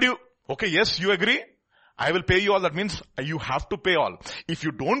have covered you. Okay, yes, you agree. I will pay you all. That means you have to pay all. If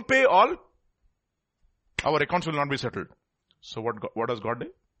you don't pay all, our accounts will not be settled. So what does God do?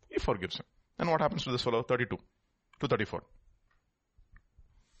 He forgives him. And what happens to this fellow? 32 to 34.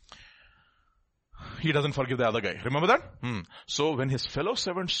 He doesn't forgive the other guy. Remember that? So when his fellow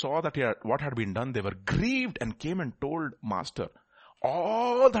servants saw that what had been done, they were grieved and came and told master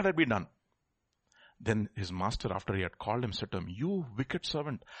all that had been done. Then his master, after he had called him, said to him, you wicked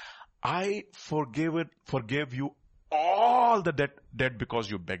servant, I forgave you all the debt because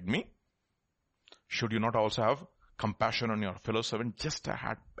you begged me. Should you not also have compassion on your fellow servant, just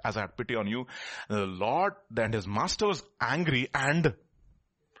as I had pity on you? The Lord, then his master was angry and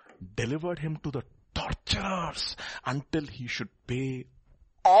delivered him to the torturers until he should pay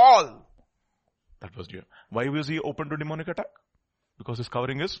all that was due. Why was he open to demonic attack? Because his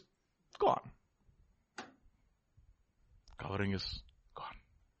covering is gone. Covering is gone.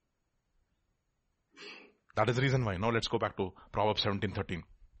 That is the reason why. Now let's go back to Proverbs 17:13.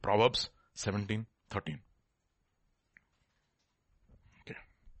 Proverbs 17:13. Okay.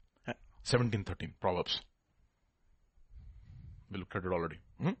 17:13. Proverbs. We looked at it already.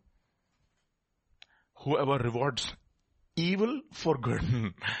 Whoever rewards evil for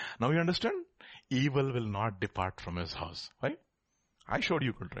good. Now you understand? Evil will not depart from his house. Why? I showed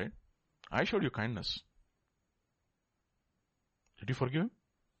you good, right? I showed you kindness. Did you forgive him?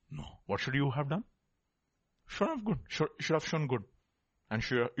 No. What should you have done? Should have good. Should have shown good. And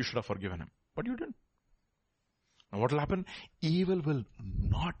you should have forgiven him. But you didn't. Now what will happen? Evil will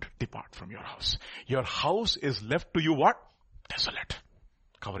not depart from your house. Your house is left to you what? Desolate.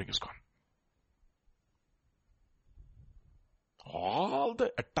 Covering is gone. All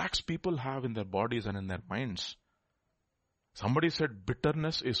the attacks people have in their bodies and in their minds. Somebody said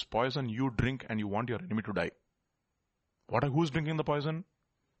bitterness is poison you drink and you want your enemy to die. Who's drinking the poison?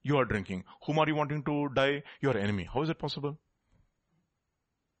 You are drinking. Whom are you wanting to die? Your enemy. How is it possible?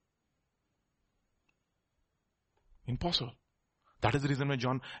 Impossible. That is the reason why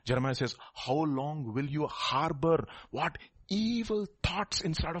Jeremiah says, how long will you harbor what? Evil thoughts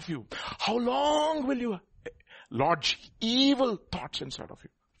inside of you. How long will you lodge evil thoughts inside of you?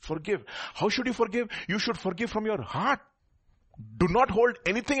 Forgive. How should you forgive? You should forgive from your heart. Do not hold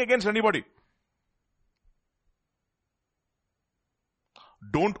anything against anybody.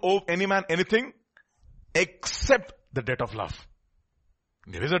 Don't owe any man anything except the debt of love.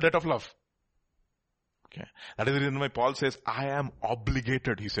 There is a debt of love. Okay. That is the reason why Paul says, I am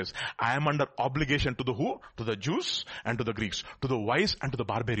obligated, he says. I am under obligation to the who? To the Jews and to the Greeks. To the wise and to the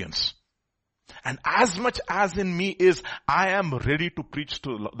barbarians. And as much as in me is, I am ready to preach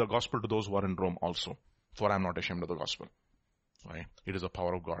to the gospel to those who are in Rome also. For I am not ashamed of the gospel. Right? It is the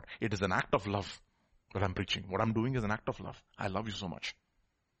power of God. It is an act of love that I'm preaching. What I'm doing is an act of love. I love you so much.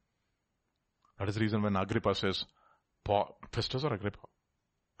 That is the reason when Agrippa says, Festus or Agrippa?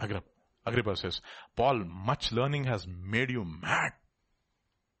 Agrippa says, Paul, much learning has made you mad.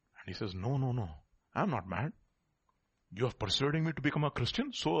 And he says, no, I'm not mad. You are persuading me to become a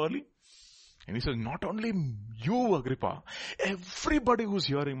Christian so early? And he says, not only you, Agrippa, everybody who's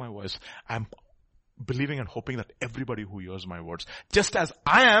hearing my voice, I'm believing and hoping that everybody who hears my words, just as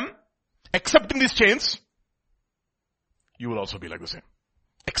I am accepting these chains, you will also be like the same.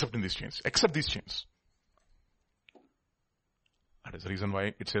 Accepting these chains. Accept these chains. That is the reason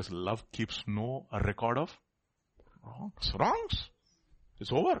why it says love keeps no record of wrongs.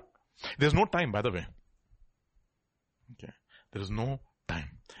 It's over. There's no time, by the way. Okay. There is no time.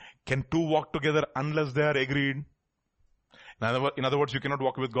 Can two walk together unless they are agreed? In other words, you cannot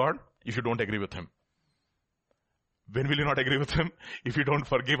walk with God if you don't agree with Him. When will you not agree with Him? If you don't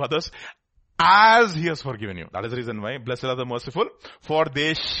forgive others as He has forgiven you. That is the reason why blessed are the merciful, for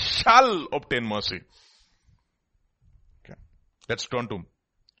they shall obtain mercy. Okay. Let's turn to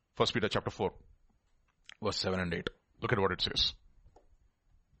 1 Peter chapter 4, verse 7 and 8. Look at what it says.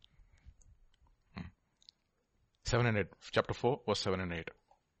 7 and 8. Chapter 4, verse 7 and 8.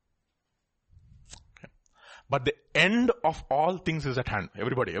 Okay. But the end of all things is at hand.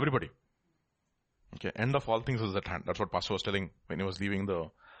 Everybody. Okay, end of all things is at hand. That's what Pastor was telling when he was leaving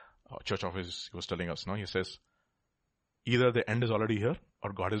the church office. He was telling us, no? He says, either the end is already here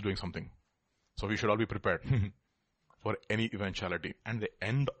or God is doing something. So we should all be prepared for any eventuality. And the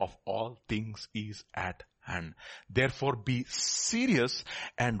end of all things is at hand. Therefore be serious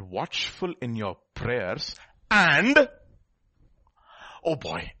and watchful in your prayers and, oh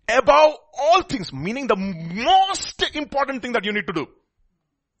boy, above all things, meaning the most important thing that you need to do.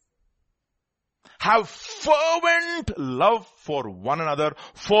 Have fervent love for one another,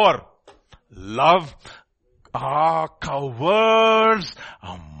 for love covers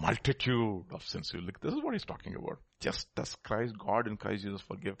a multitude of sins. This is what he's talking about. Just as God in Christ Jesus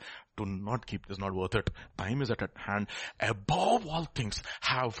forgive, do not keep this, not worth it. Time is at hand. Above all things,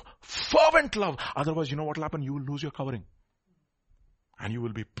 have fervent love. Otherwise, you know what will happen? You will lose your covering. And you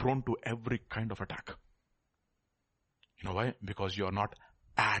will be prone to every kind of attack. You know why? Because you are not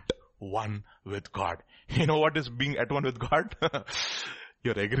at one with God. You know what is being at one with God?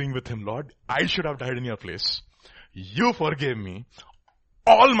 You're agreeing with Him, Lord, I should have died in your place. You forgave me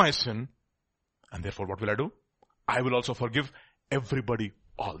all my sin. And therefore what will I do? I will also forgive everybody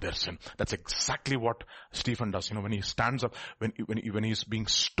all their sin. That's exactly what Stephen does. You know, when he stands up, when he's being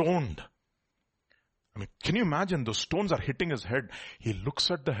stoned. I mean, can you imagine those stones are hitting his head? He looks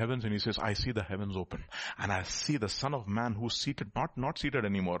at the heavens and he says, I see the heavens open. And I see the Son of Man who's seated, not seated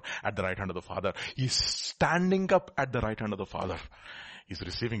anymore at the right hand of the Father. He's standing up at the right hand of the Father. He's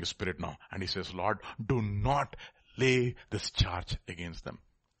receiving His Spirit now. And he says, Lord, do not lay this charge against them.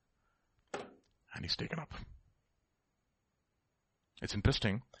 And he's taken up. It's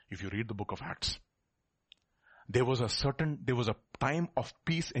interesting, if you read the book of Acts, there was a time of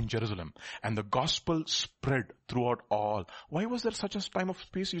peace in Jerusalem, and the gospel spread throughout all. Why was there such a time of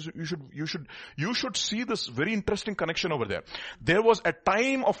peace? You should see this very interesting connection over there. There was a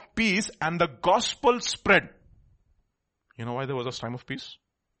time of peace and the gospel spread. You know why there was a time of peace?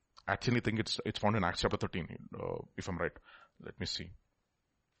 I actually think it's found in Acts chapter 13, if I'm right. Let me see.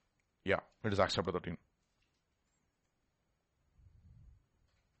 Yeah, it is Acts chapter 13.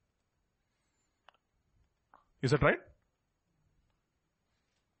 Is that right?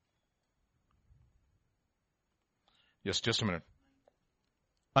 Yes, just a minute.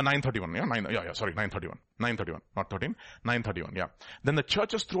 9:31, sorry, 9:31. 9:31, not 13, 9:31, yeah. Then the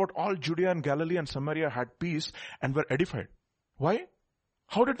churches throughout all Judea and Galilee and Samaria had peace and were edified. Why?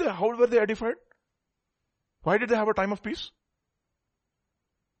 How were they edified? Why did they have a time of peace?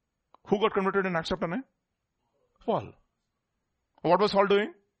 Who got converted in Acts chapter 9? Paul. What was Saul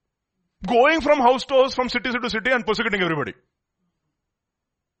doing? Going from house to house, from city to city and persecuting everybody.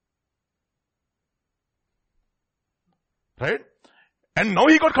 Right? And now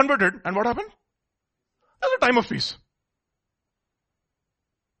he got converted. And what happened? There's a time of peace.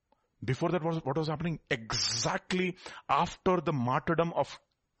 Before that, what was happening? Exactly after the martyrdom of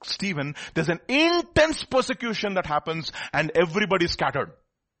Stephen, there's an intense persecution that happens and everybody is scattered.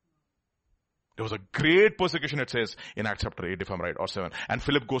 There was a great persecution, it says, in Acts chapter 8, if I'm right, or 7. And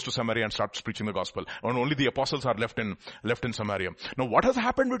Philip goes to Samaria and starts preaching the gospel. And only the apostles are left in Samaria. Now what has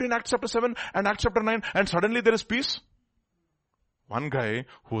happened between Acts chapter 7 and Acts chapter 9? And suddenly there is peace? One guy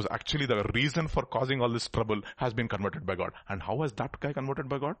who is actually the reason for causing all this trouble has been converted by God. And how was that guy converted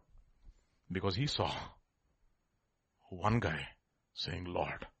by God? Because he saw one guy saying,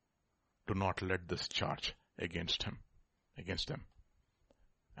 Lord, do not let this charge against them.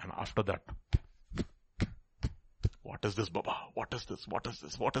 And after that, what is this, Baba? What is this?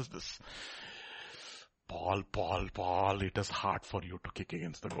 Paul, it is hard for you to kick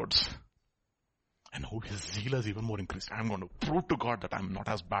against the goads. And now his zeal has even more increased. I'm going to prove to God that I'm not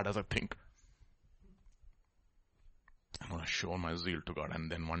as bad as I think. I'm going to show my zeal to God.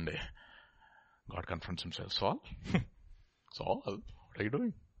 And then one day, God confronts himself. Saul, what are you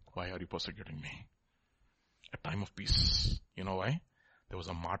doing? Why are you persecuting me? A time of peace. You know why? There was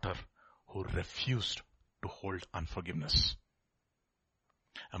a martyr who refused to hold unforgiveness.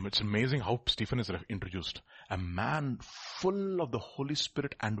 It's amazing how Stephen is introduced. A man full of the Holy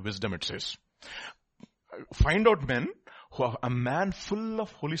Spirit and wisdom, it says. Find out men who are a man full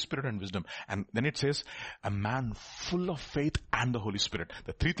of Holy Spirit and wisdom. And then it says, a man full of faith and the Holy Spirit.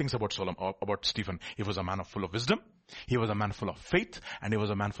 The three things about Stephen. He was a man full of wisdom, he was a man full of faith, and he was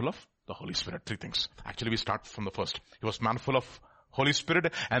a man full of the Holy Spirit. Three things. Actually, we start from the first. He was a man full of Holy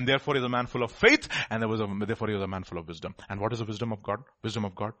Spirit, and therefore is a man full of faith, and therefore he was a man full of wisdom. And what is the wisdom of God? Wisdom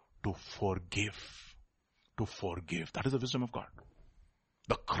of God? To forgive. To forgive. That is the wisdom of God.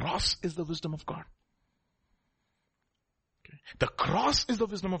 The cross is the wisdom of God. Okay. The cross is the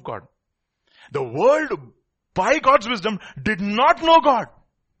wisdom of God. The world, by God's wisdom, did not know God.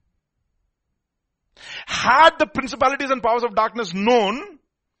 Had the principalities and powers of darkness known,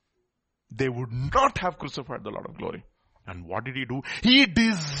 they would not have crucified the Lord of glory. And what did he do? He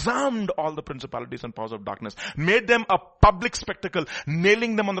disarmed all the principalities and powers of darkness, made them a public spectacle,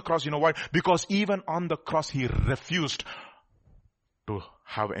 nailing them on the cross. You know why? Because even on the cross, he refused to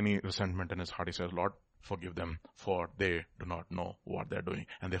have any resentment in his heart. He says, Lord, forgive them, for they do not know what they're doing.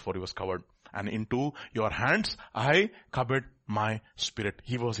 And therefore he was covered. And into your hands, I commit my spirit.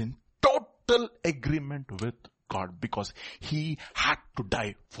 He was in total agreement with God because he had to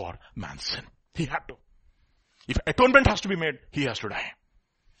die for man's sin. He had to. If atonement has to be made, he has to die.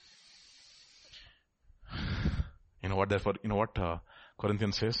 You know what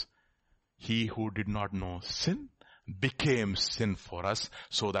Corinthians says? He who did not know sin became sin for us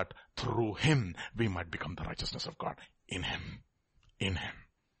so that through him we might become the righteousness of God. In him.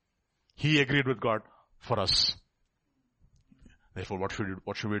 He agreed with God for us. Therefore, what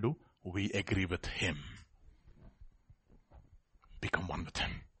should we do? We agree with him. Become one with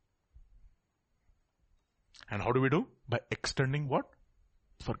him. And how do we do? By extending what?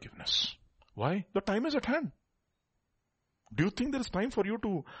 Forgiveness. Why? The time is at hand. Do you think there is time for you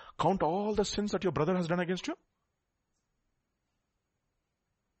to count all the sins that your brother has done against you?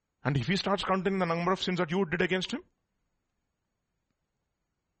 And if he starts counting the number of sins that you did against him,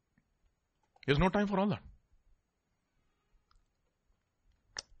 there's no time for all that.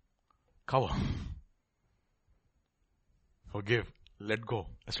 Cover. Forgive. Let go.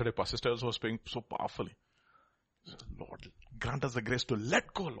 Yesterday, Pastor Stiles was praying so powerfully. Lord, grant us the grace to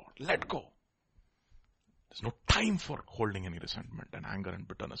let go, Lord. Let go. There's no time for holding any resentment and anger and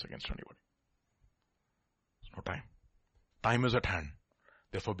bitterness against anybody. There's no time. Time is at hand.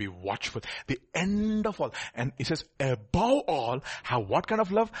 Therefore be watchful. The end of all. And it says, above all, have what kind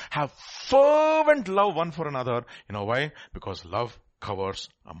of love? Have fervent love one for another. You know why? Because love covers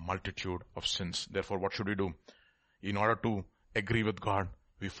a multitude of sins. Therefore, what should we do? In order to agree with God,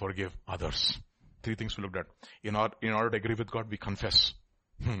 we forgive others. 3 things we looked at. In order to agree with God, we confess.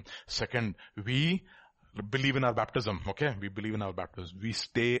 Second, we believe in our baptism. Okay? We believe in our baptism. We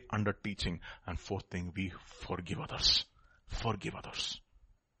stay under teaching. And 4th thing, we forgive others. Forgive others.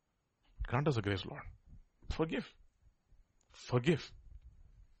 Grant us the grace, Lord. Forgive. Forgive.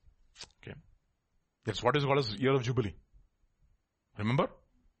 Okay. That's what is called as year of Jubilee. Remember?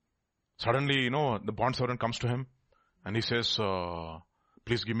 Suddenly, the bond servant comes to him and he says,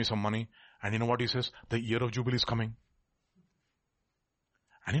 please give me some money. And you know what he says? The year of Jubilee is coming.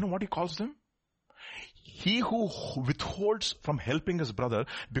 And you know what he calls them? He who withholds from helping his brother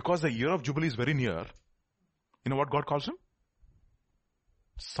because the year of Jubilee is very near. You know what God calls him?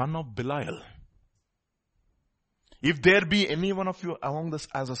 Son of Belial. If there be any one of you among this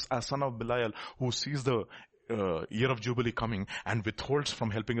as a son of Belial who sees the year of Jubilee coming and withholds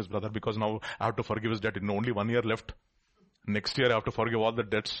from helping his brother because now I have to forgive his debt in only 1 year left. Next year I have to forgive all the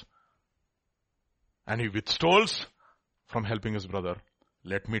debts. And he withholds from helping his brother.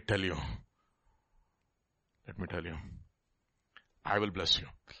 Let me tell you, I will bless you.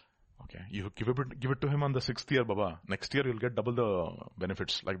 Okay, you give it to him on the 6th year, Baba. Next year you'll get double the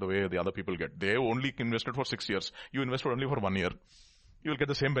benefits like the way the other people get. They only invested for 6 years. You invested only for 1 year. You will get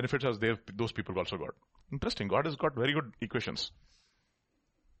the same benefits as those people also got. Interesting. God has got very good equations.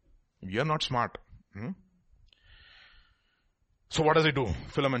 We are not smart. So what does he do?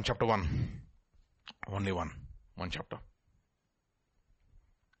 Philemon chapter 1. Only one chapter.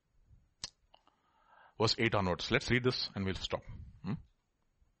 Verse 8 onwards. Let's read this and we'll stop.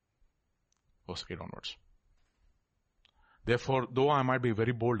 Verse 8 onwards. Therefore, though I might be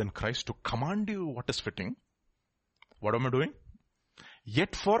very bold in Christ to command you what is fitting, what am I doing?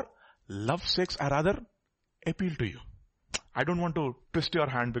 Yet for love's sakes, I rather appeal to you. I don't want to twist your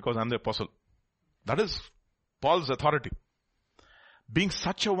hand because I'm the apostle. That is Paul's authority. Being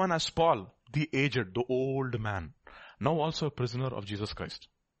such a one as Paul, the aged, the old man, now also a prisoner of Jesus Christ,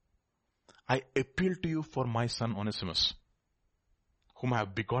 I appeal to you for my son Onesimus, whom I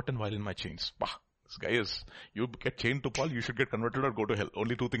have begotten while in my chains. Bah, this guy is, you get chained to Paul, you should get converted or go to hell.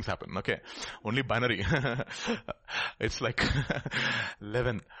 Only 2 things happen, okay? Only binary. It's like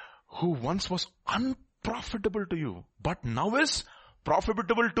leaven. Who once was unprofitable to you, but now is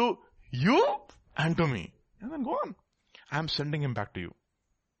profitable to you and to me. And then go on. I am sending him back to you.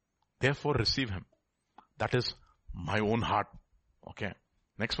 Therefore receive him. That is my own heart. Okay.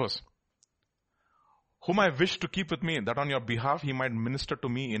 Next verse. Whom I wish to keep with me, that on your behalf he might minister to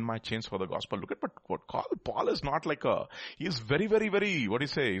me in my chains for the gospel. Look at what Paul is not like he is very, very, very, what do you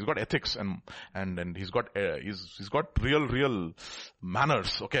say? He's got ethics and he's got real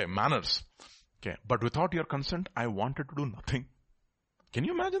manners. Okay, manners. Okay, but without your consent, I wanted to do nothing. Can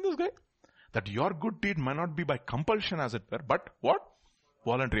you imagine this guy? That your good deed might not be by compulsion as it were, but what?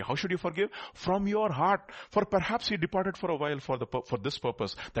 Voluntary. How should you forgive? From your heart. For perhaps he departed for a while for this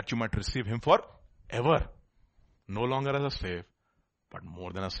purpose, that you might receive him for ever. No longer as a slave, but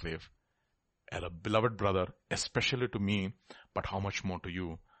more than a slave. As a beloved brother, especially to me, but how much more to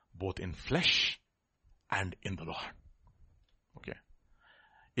you, both in flesh and in the Lord. Okay.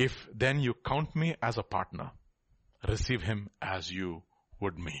 If then you count me as a partner, receive him as you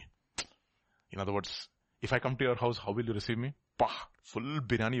would me. In other words, if I come to your house, how will you receive me? Full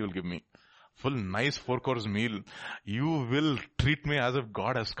biryani you will give me. Full nice 4-course meal. You will treat me as if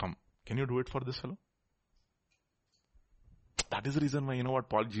God has come. Can you do it for this fellow? That is the reason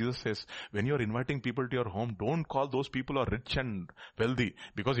why, Jesus says, when you are inviting people to your home, don't call those people who are rich and wealthy.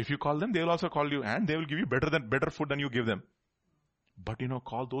 Because if you call them, they will also call you and they will give you better food than you give them. But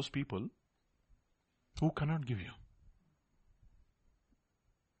call those people who cannot give you.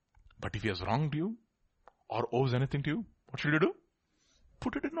 But if he has wronged you or owes anything to you, what should you do?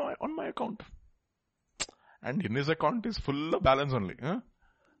 Put it on my account. And in his account is full of balance only.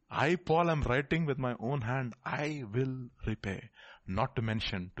 I, Paul, am writing with my own hand, I will repay. Not to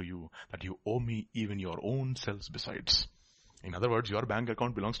mention to you that you owe me even your own selves besides. In other words, your bank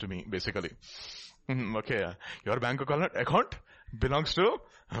account belongs to me, basically. Okay, your bank account belongs to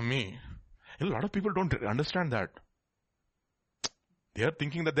me. A lot of people don't understand that. They are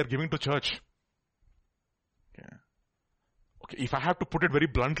thinking that they're giving to church. Okay, if I have to put it very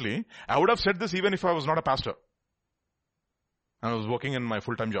bluntly, I would have said this even if I was not a pastor. I was working in my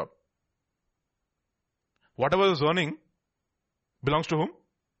full-time job. Whatever is earning belongs to whom?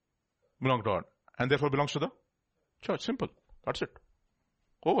 Belongs to God. And therefore belongs to the church. Simple. That's it.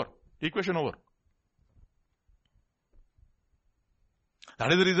 Over. Equation over.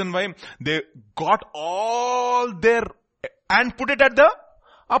 That is the reason why they got all their and put it at the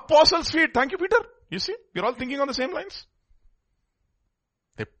apostles' feet. Thank you, Peter. You see, we're all thinking on the same lines.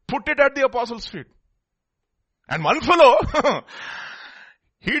 They put it at the apostles' feet. And one fellow,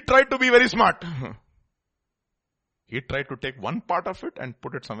 he tried to be very smart. He tried to take one part of it and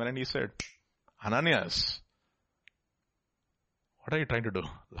put it somewhere, and he said, Ananias, what are you trying to do?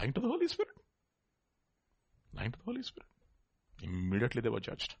 Lying to the Holy Spirit? Lying to the Holy Spirit. Immediately they were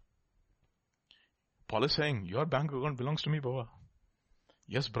judged. Paul is saying, your bank account belongs to me, Baba.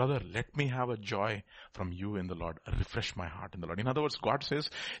 Yes, brother, let me have a joy from you in the Lord. Refresh my heart in the Lord. In other words, God says,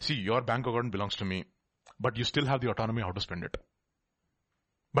 see, your bank account belongs to me, but you still have the autonomy how to spend it.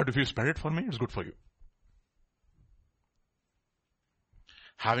 But if you spend it for me, it's good for you.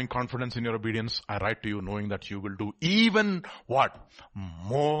 Having confidence in your obedience, I write to you knowing that you will do even what?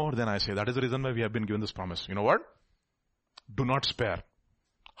 More than I say. That is the reason why we have been given this promise. You know what? Do not spare.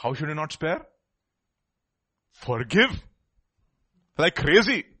 How should you not spare? Forgive. Like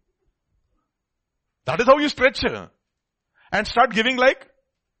crazy. That is how you stretch. And start giving like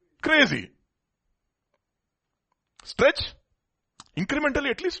crazy. Stretch. Incrementally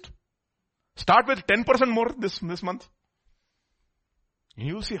at least. Start with 10% more this month.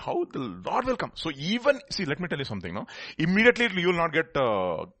 You will see how the Lord will come. So even, see, let me tell you something, no? Immediately you will not get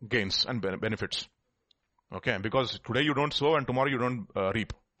gains and benefits. Okay, because today you don't sow and tomorrow you don't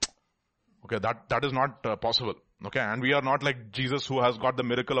reap. Okay, that is not possible. Okay, and we are not like Jesus who has got the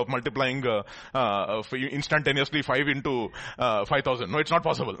miracle of multiplying instantaneously 5 into 5,000. No, it's not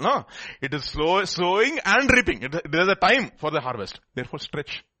possible. No, it is sowing and reaping. There is a time for the harvest. Therefore,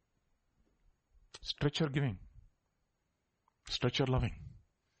 stretch. Stretch your giving. Stretch your loving.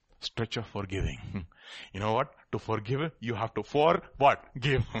 Stretch your forgiving. You know what? To forgive, you have to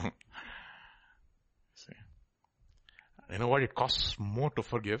give. See. You know what? It costs more to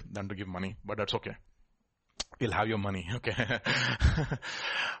forgive than to give money, but that's okay. You'll have your money, okay?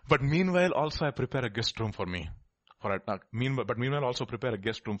 But meanwhile, also I prepare a guest room for me. Meanwhile, also prepare a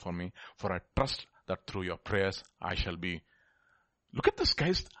guest room for me. For I trust that through your prayers, I shall be. Look at this,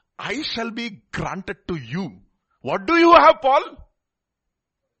 guys. I shall be granted to you. What do you have, Paul?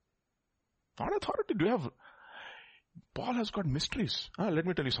 Not authority. Do you have? Paul has got mysteries. Let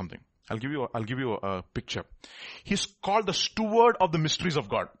me tell you something. I'll give you a picture. He's called the steward of the mysteries of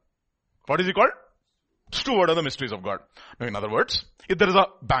God. What is he called? Steward of the mysteries of God. Now, in other words, if there is a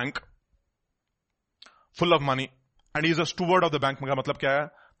bank full of money and he is a steward of the bank, का मतलब क्या है?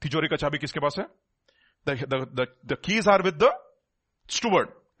 तिजोरी का चाबी किसके पास है? The keys are with the steward,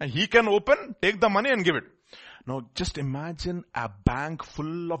 and he can open, take the money and give it. Now, just imagine a bank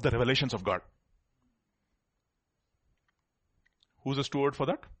full of the revelations of God. Who's the steward for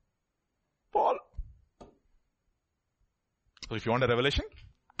that? Paul. So if you want a revelation,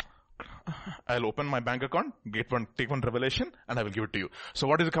 I'll open my bank account, take one revelation, and I will give it to you. So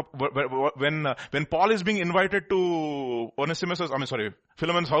what is when Paul is being invited to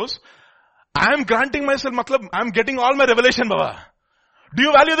Philemon's house, I am granting myself, I am getting all my revelation, Baba. Do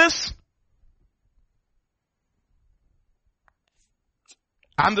you value this?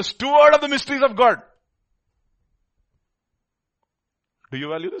 I am the steward of the mysteries of God. Do you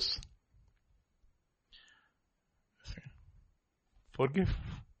value this? Forgive.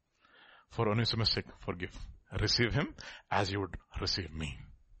 For Onesimus' sake, forgive. Receive him as you would receive me.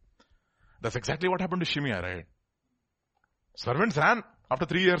 That's exactly what happened to Shimei, right? Servants ran after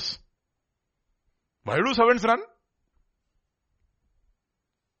 3 years. Why do servants run?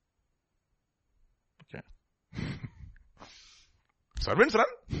 Okay. Servants run?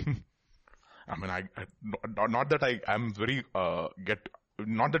 I mean, not that I am very,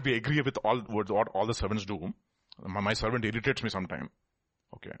 not that we agree with what all the servants do. My servant irritates me sometimes.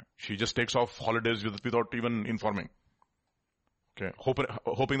 Okay. She just takes off holidays without even informing. Okay.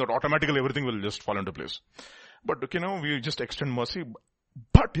 Hoping that automatically everything will just fall into place. But, we just extend mercy.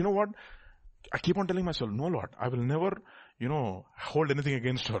 But, you know what? I keep on telling myself, no, Lord, I will never, hold anything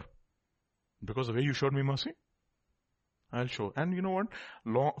against her. Because the way you showed me mercy, I'll show. And you know what?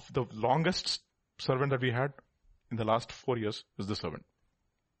 The longest servant that we had in the last 4 years is the servant.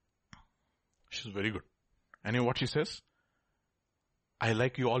 She's very good. And you know what she says? I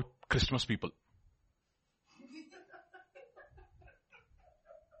like you all Christmas people.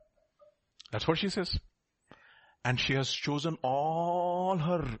 That's what she says. And she has chosen all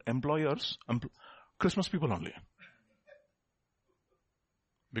her employers, Christmas people only.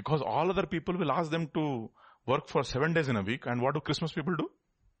 Because all other people will ask them to work for 7 days in a week, and what do Christmas people do?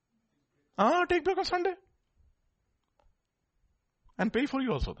 Take back on Sunday. And pay for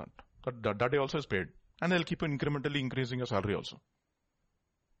you also that day also is paid. And they'll keep incrementally increasing your salary also.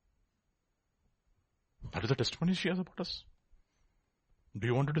 That is the testimony she has about us. Do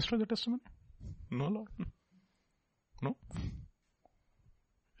you want to destroy the testimony? No, Lord. No.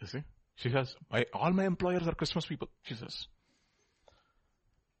 You see? She says, all my employers are Christmas people, she says.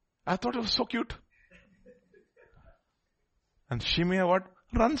 I thought it was so cute. And Shimei what?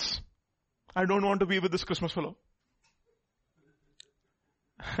 Runs. I don't want to be with this Christmas fellow.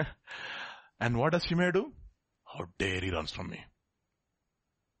 And what does Shimei do? How dare he runs from me.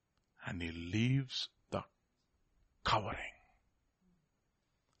 And he leaves the covering.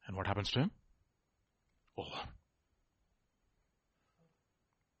 And what happens to him? Over.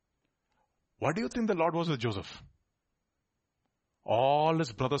 What do you think the Lord was with Joseph? All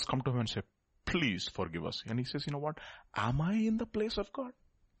his brothers come to him and say, please forgive us. And he says, you know what? Am I in the place of God?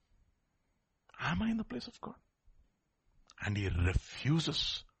 Am I in the place of God? And he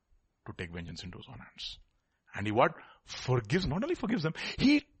refuses to take vengeance into his own hands. And he what? Forgives, not only forgives them,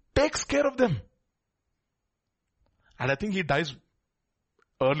 he takes care of them. And I think he dies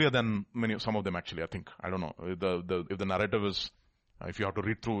earlier than some of them actually, I think. I don't know. If the narrative is, if you have to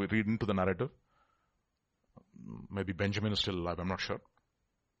read into the narrative, maybe Benjamin is still alive, I'm not sure.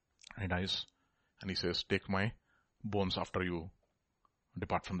 And he dies. And he says, take my bones after you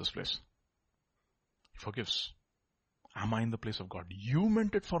depart from this place. He forgives. Am I in the place of God? You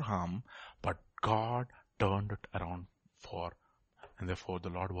meant it for harm, but God turned it around for, and therefore the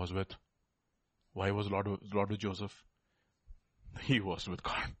Lord was with. Why was Lord with Joseph? He was with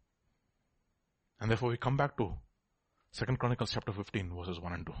God. And therefore we come back to 2 Chronicles chapter 15 verses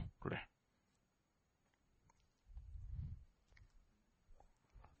 1 and 2 today.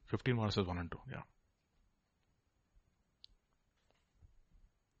 15 verses 1 and 2, yeah.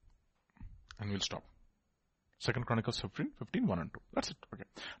 And we'll stop. 2 Chronicles 15, 1 and 2. That's it. Okay.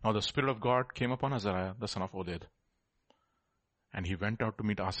 Now the Spirit of God came upon Azariah, the son of Oded. And he went out to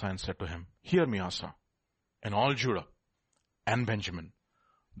meet Asa and said to him, hear me, Asa, and all Judah and Benjamin.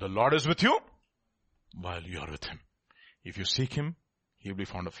 The Lord is with you while you are with him. If you seek him, he will be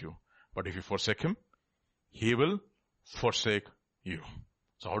fond of you. But if you forsake him, he will forsake you.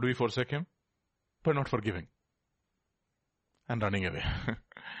 So how do we forsake him? By not forgiving and running away.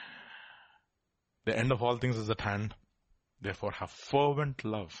 The end of all things is at hand. Therefore have fervent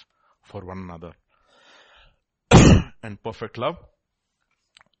love for one another. And perfect love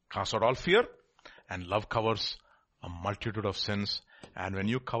casts out all fear, and love covers a multitude of sins. And when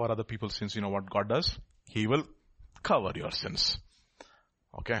you cover other people's sins, you know what God does? He will cover your sins.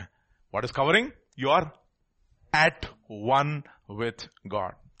 Okay. What is covering? You are at one with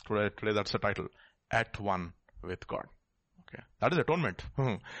God. Today that's the title. At one with God. Okay. That is atonement.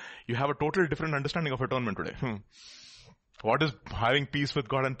 You have a total different understanding of atonement today. What is having peace with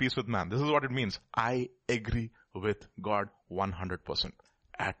God and peace with man? This is what it means. I agree with God 100%.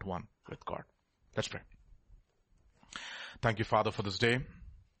 At one with God. Let's pray. Thank you, Father, for this day.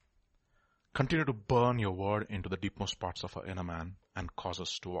 Continue to burn your word into the deepmost parts of our inner man and cause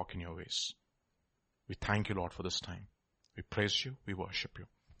us to walk in your ways. We thank you, Lord, for this time. We praise you. We worship you.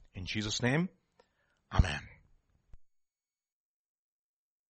 In Jesus' name, amen.